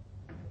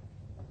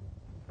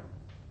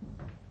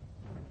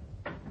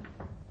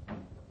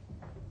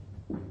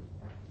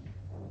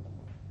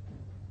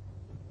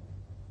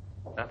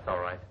 That's all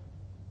right.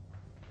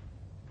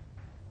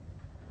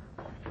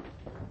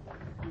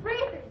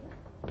 Breezy.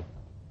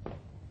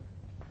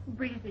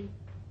 Breezy,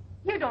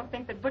 don't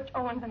think that Butch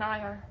Owens and I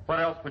are... What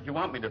else would you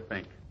want me to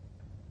think?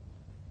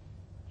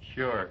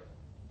 Sure.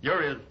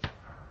 You're his...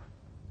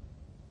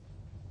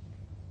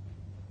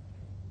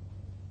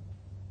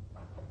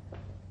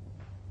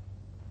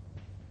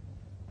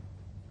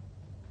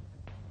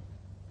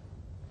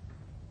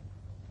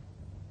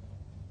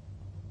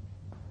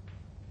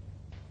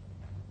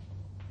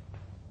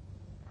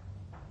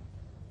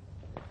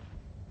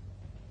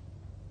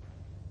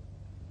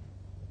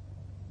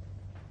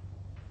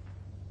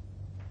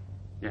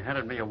 You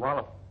handed me a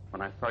wallop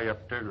when I saw you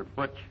upstairs with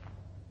Butch.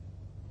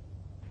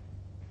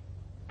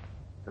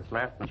 This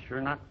last one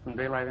sure knocked some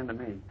daylight into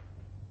me.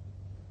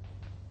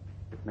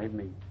 It made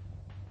me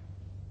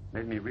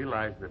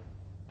realize that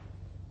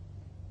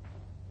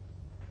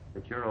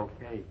you're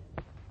okay.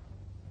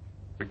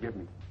 Forgive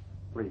me,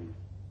 please.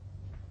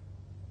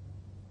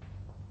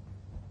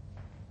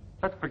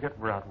 Let's forget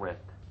we're out west.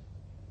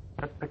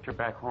 Let's picture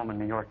back home in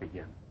New York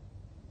again.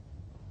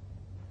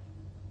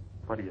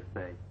 What do you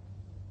say?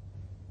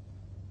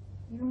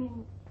 You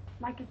mean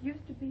like it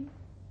used to be?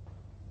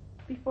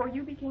 Before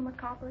you became a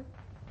copper?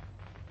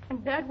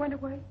 And Dad went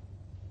away?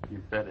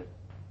 You said it.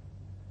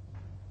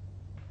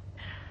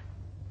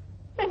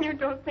 Then you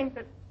don't think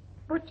that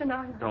Butch and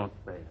I are... Don't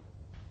say it.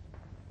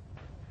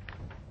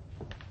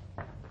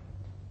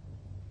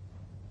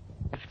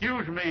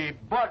 Excuse me,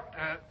 but...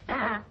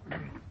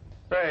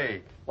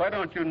 Say, why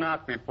don't you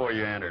knock before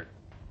you enter?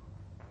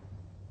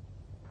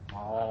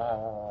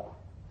 Oh.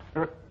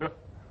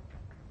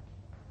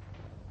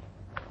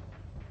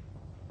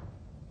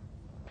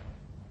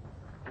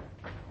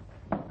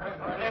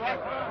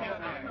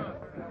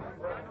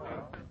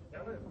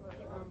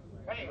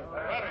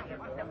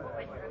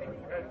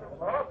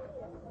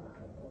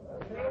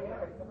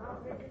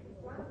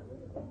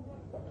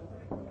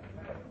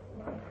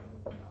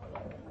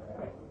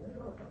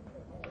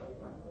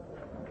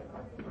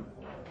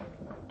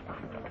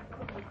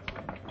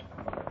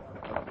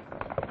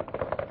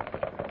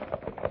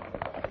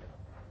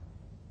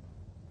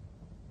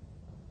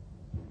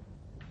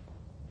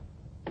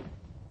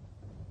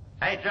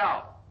 Hey,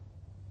 Joe,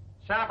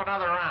 set up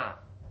another round.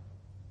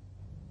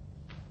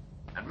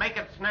 And make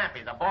it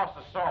snappy. The boss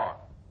is sore.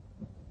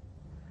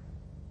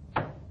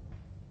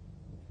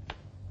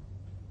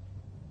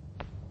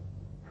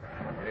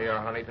 Here,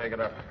 honey, take it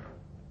up.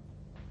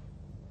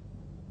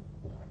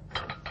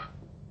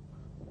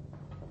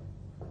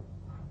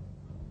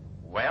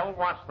 Well,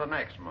 what's the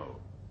next move?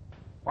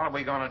 What are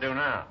we going to do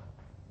now?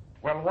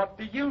 Well, what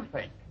do you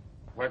think?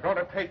 We're going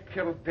to take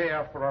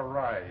Kildare for a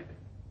ride.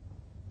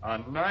 A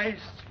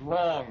nice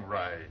long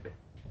ride.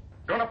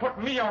 Gonna put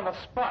me on the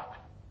spot.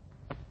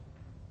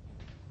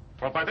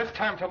 Well, by this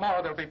time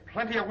tomorrow, there'll be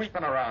plenty of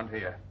weeping around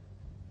here.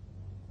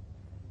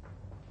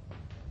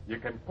 You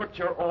can put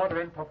your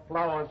order in for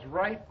flowers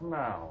right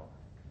now.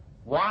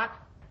 What?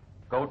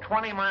 Go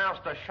 20 miles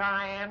to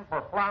Cheyenne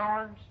for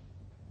flowers?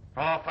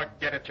 Oh,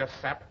 forget it, you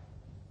sap.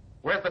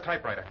 Where's the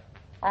typewriter?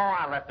 Oh,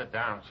 I left it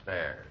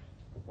downstairs.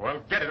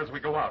 Well, get it as we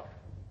go out.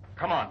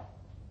 Come on.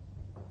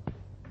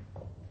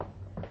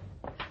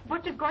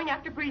 Butch is going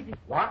after Breezy.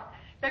 What?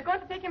 They're going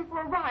to take him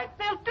for a ride.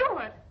 They'll do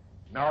it.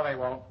 No, they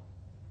won't.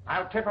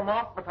 I'll tip them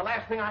off, but the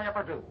last thing I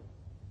ever do.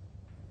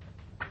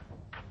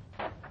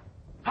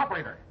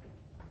 Operator.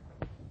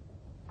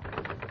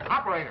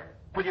 Operator,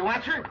 will you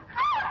answer?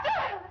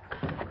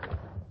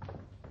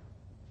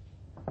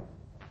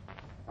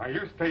 Now,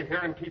 you stay here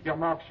and keep your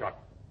mouth shut.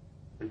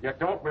 If you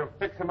don't, we'll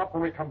fix him up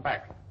when we come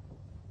back.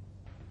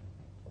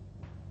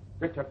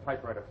 Get your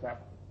typewriter, Sap.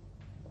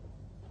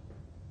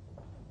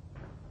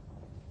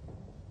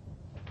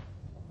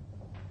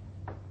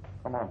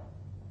 Come on.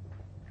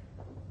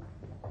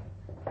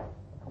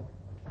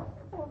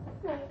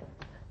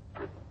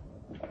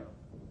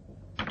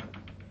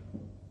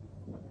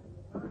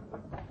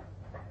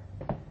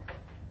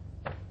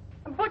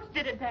 Butch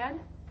did it, Dad.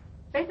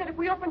 They said if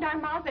we opened our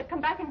mouths, they'd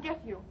come back and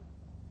get you.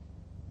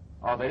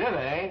 Oh, they did,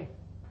 eh?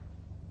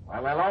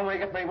 Well, they'll only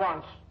get me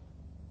once.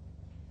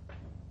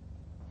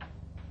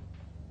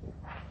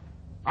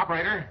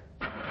 Operator.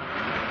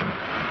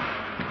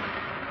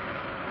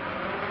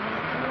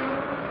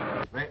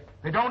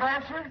 They don't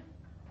answer?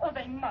 Oh,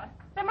 they must.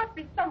 There must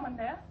be someone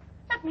there.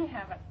 Let me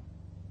have it.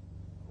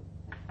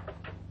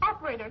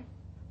 Operator,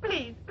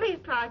 please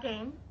try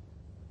again.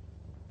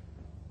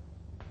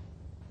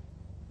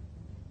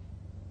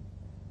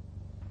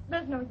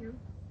 There's no use.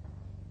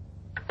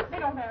 They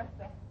don't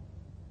answer.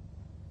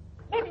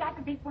 Maybe I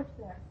could beat Butch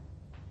there.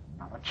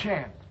 Not a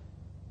chance.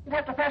 You'd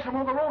have to pass them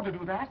on the road to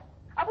do that.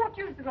 I won't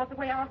use the road the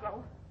way I'll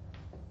go.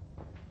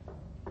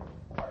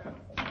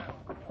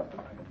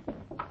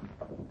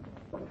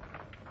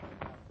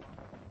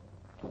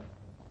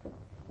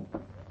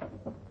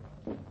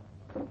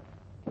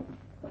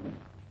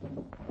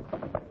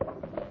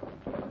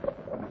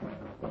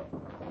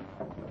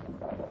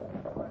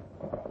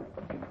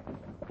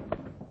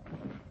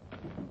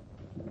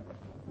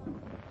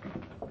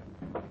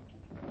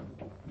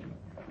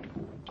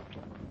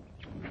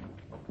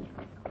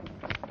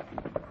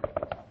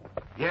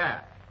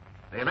 Yeah.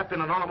 They left in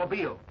an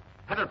automobile,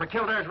 headed for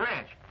Kildare's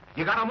ranch.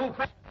 You gotta move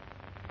fast.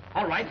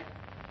 All right.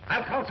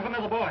 I'll call some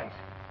of the boys.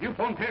 You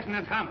phone Pearson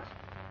and Thomas.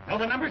 Know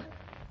the numbers?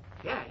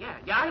 Yeah,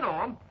 I know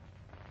them.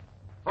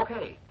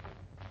 Okay.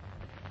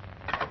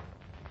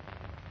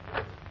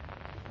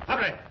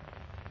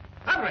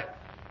 Everett!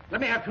 Let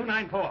me have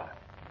 294.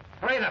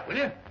 Hurry it up, will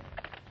you?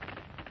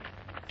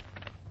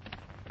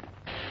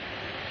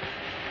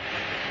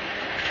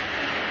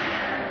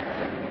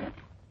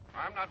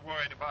 I'm not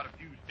worried about a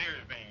few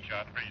steers being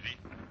shot, Freezy.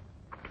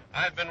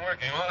 I've been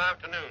working all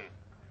afternoon.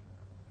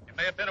 It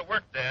may have been a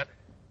work, Dad,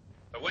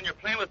 but when you're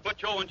playing with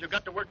Butch Owens, you've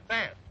got to work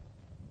fast.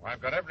 Well, I've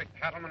got every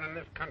cattleman in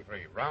this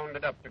country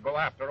rounded up to go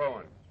after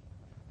Owens.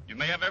 You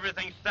may have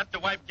everything set to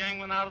wipe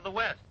gangland out of the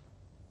West,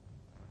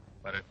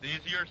 but it's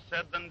easier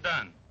said than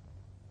done.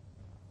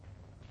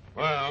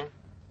 Well,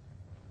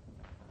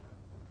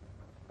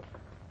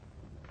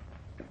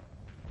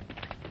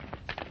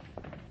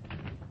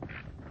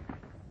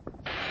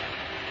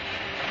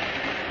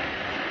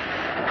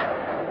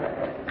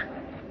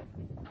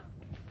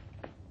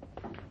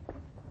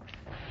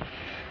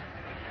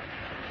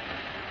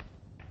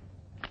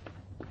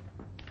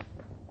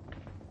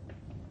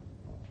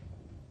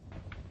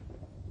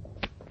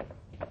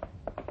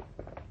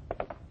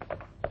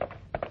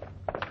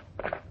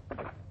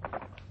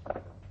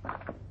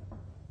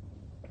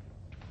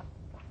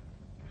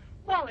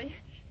 Wally,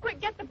 quick,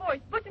 get the boys.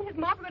 Butch and his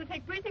mob are going to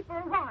take Breezy for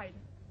a ride.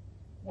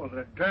 Well,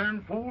 the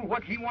darn fool,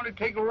 what's he want to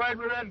take a ride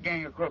with that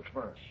gang of crooks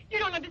for? You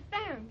don't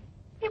understand.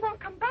 He won't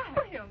come back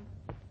for him.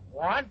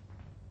 What?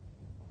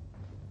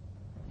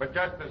 but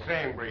just the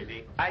same,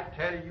 Breezy, I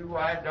tell you,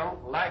 I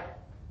don't like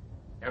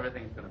it.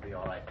 Everything's going to be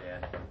all right,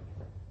 Dad.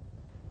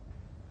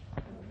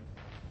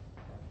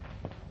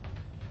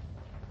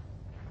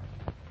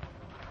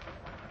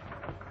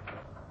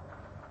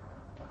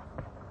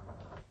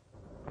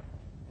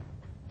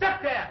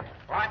 Step there!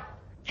 What?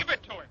 Give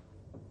it to him.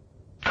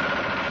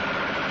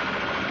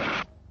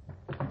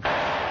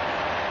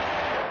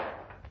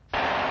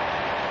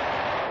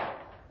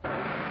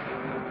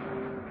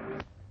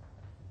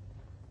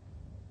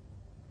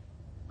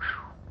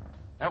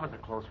 That was a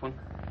close one.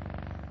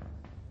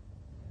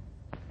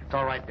 It's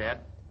all right,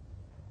 Dad.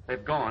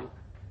 They've gone.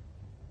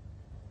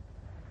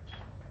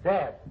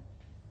 Dad.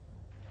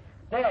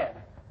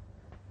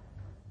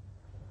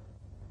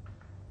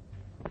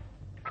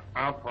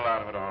 I'll pull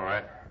out of it all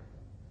right.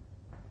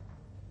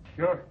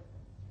 Sure.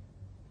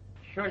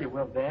 Sure you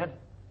will, Dad.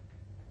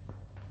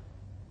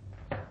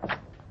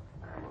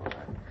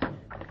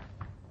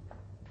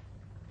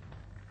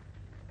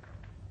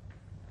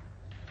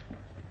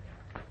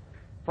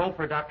 Phone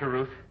for Dr.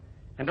 Ruth,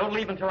 and don't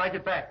leave until I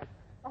get back.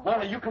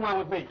 Wally, you come on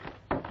with me.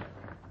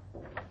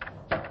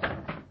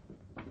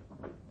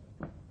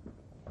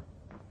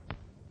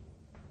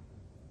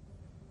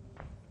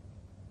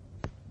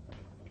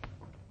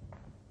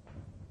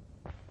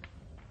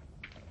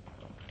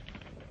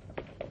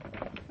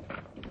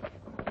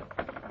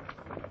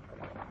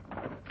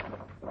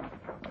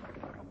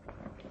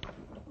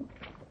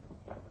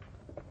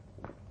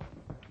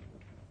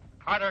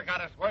 Carter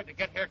got us word to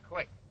get here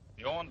quick.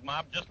 The Owens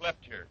mob just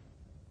left here.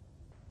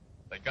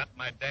 They got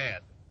my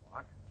dad.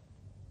 What?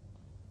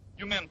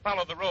 You men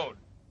follow the road.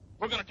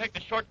 We're going to take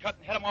the shortcut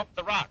and head them off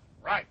the rock.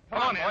 Right.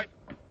 Come on, boys.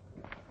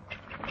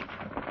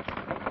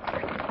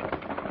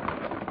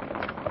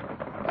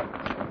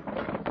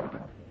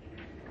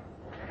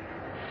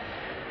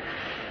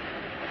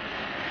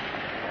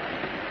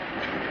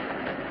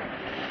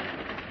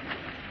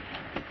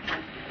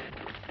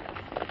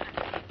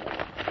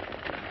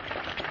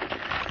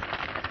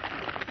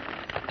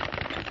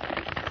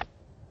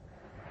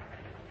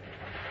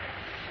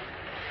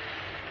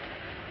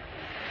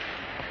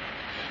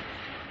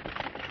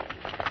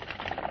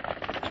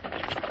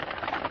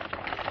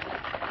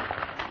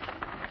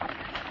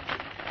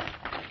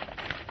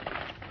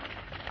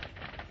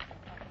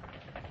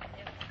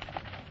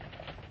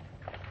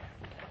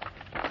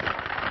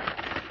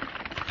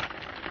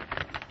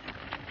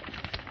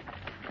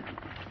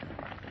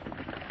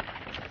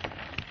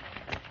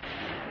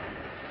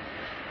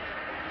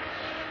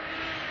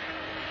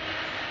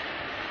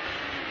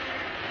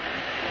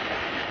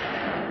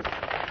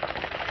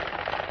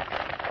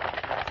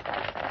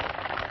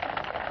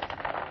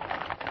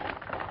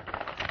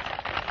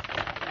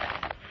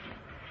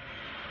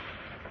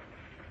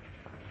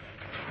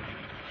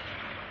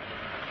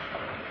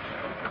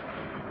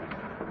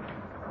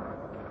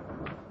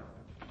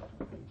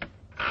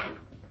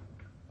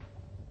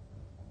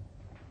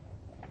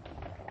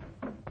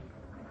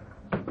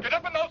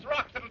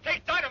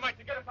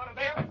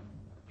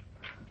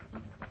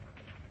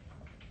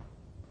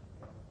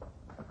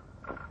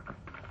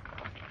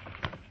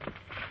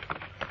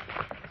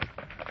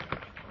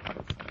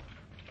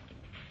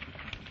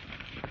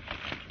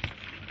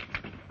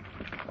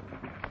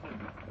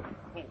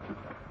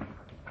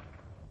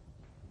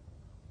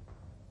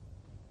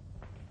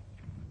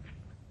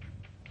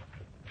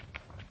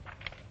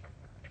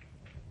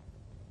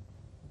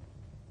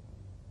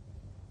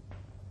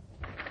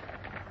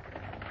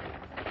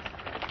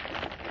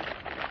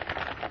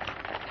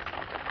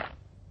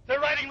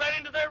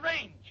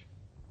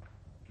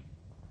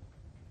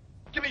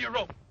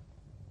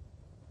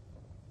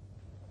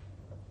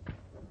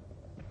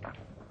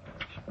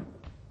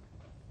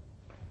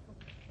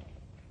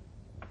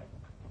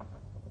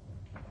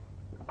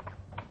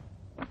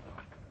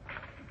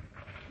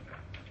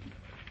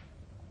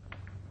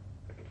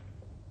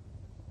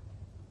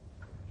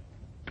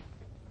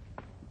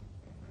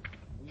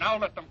 Now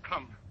let them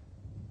come.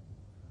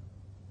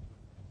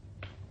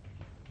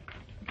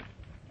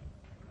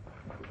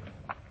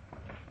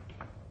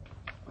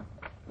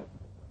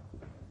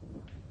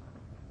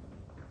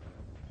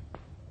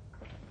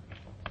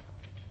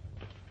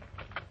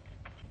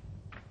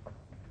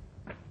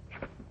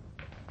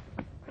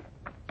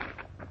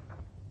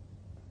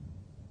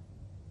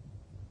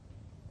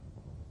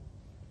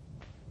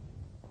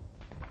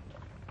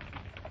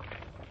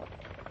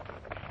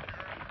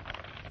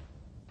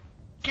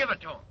 Give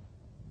it to him.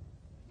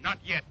 Not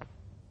yet.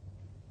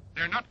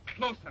 They're not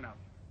close enough.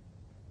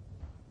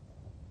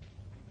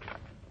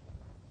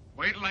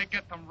 Wait till I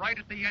get them right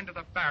at the end of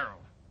the barrel.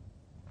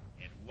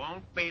 It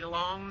won't be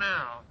long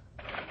now.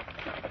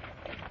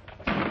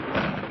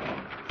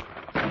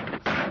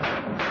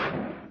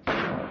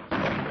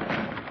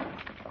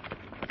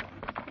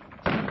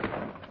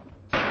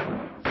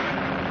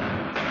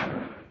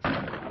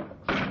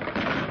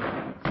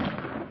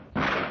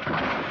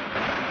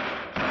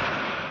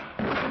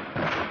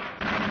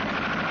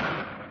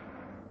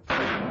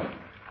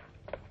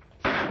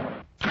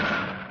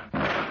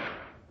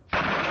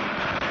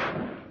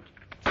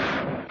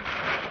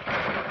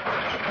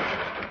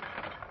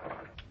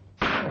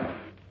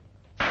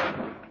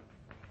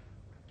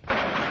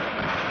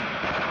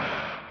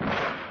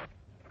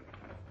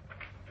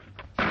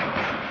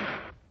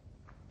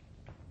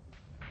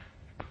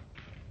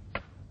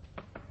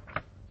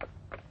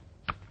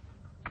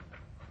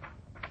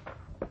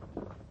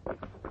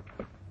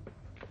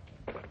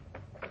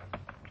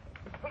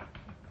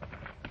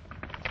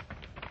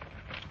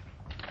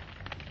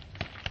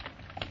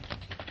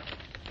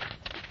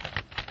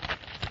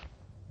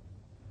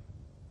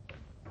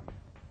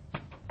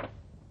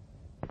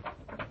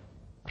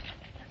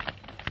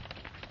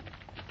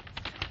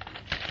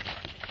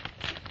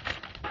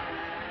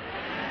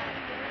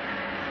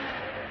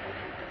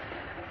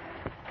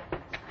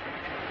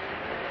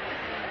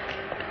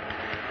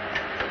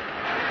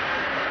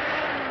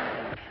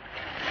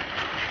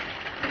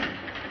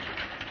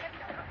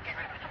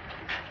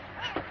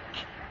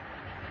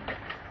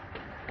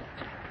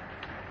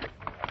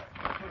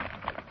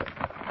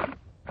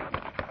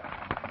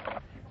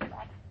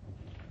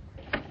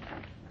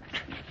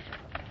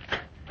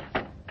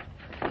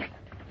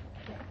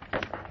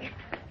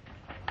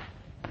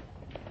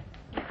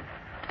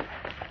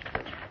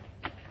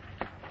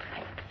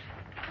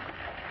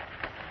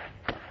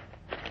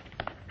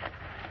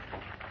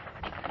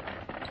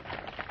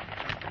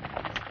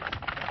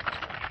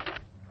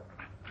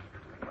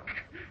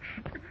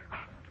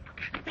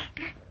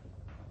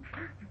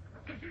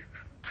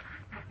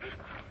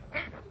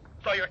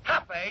 So you're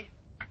tough, eh?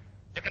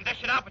 You can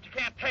dish it out, but you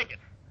can't take it.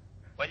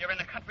 Well, you're in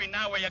the country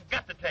now where you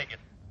got to take it.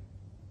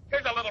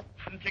 Here's a little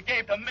present you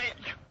gave to me.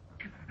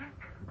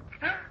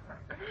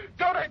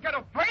 Don't I get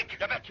a break?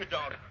 You bet you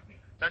don't.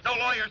 There's no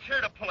lawyers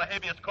here to pull a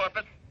habeas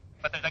corpus,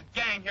 but there's a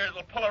gang here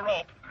that'll pull a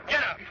rope.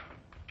 Get out.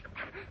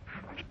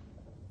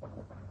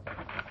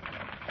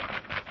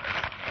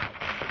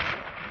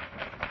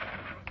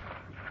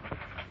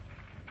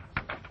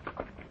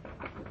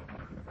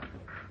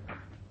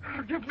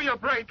 Give me a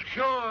break.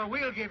 Sure,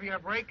 we'll give you a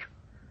break.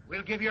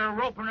 We'll give you a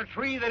rope and a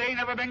tree that ain't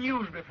ever been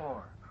used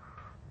before.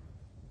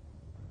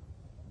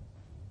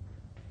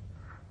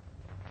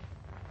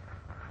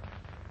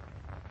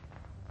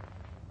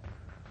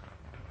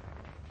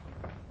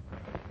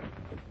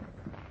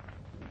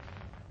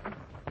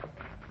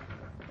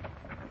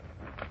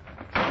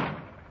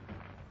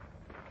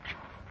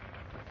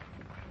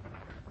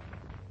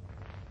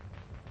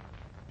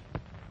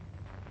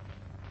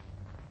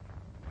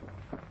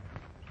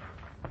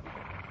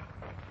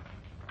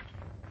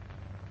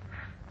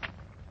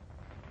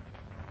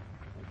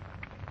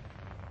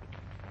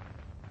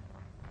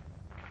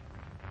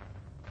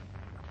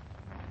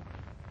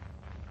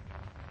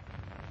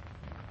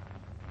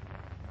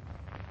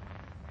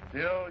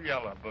 Still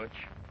yellow, Butch.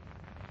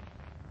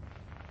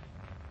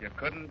 You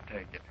couldn't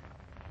take it.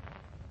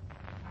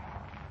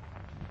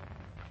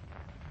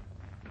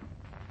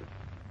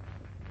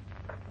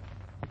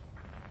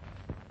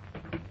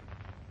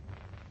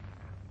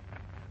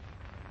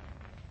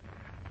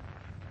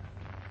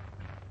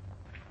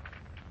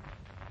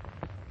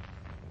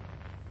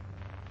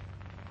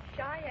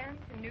 Cheyenne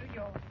to New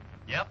York.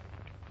 Yep.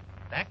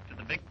 Back to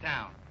the big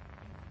town.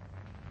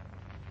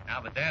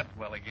 Now the dad's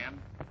well again.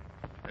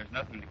 There's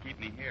nothing to keep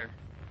me here.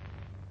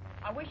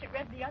 I wish it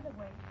read the other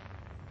way.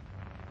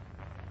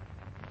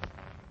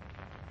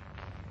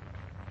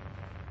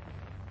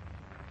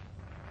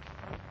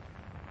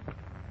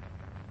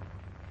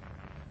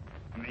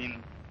 You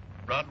mean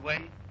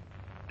Broadway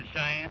to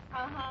Cheyenne?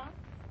 Uh-huh.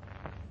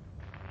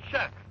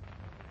 Shucks.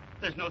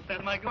 There's no sense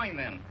in my going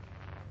then.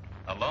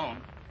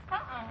 Alone.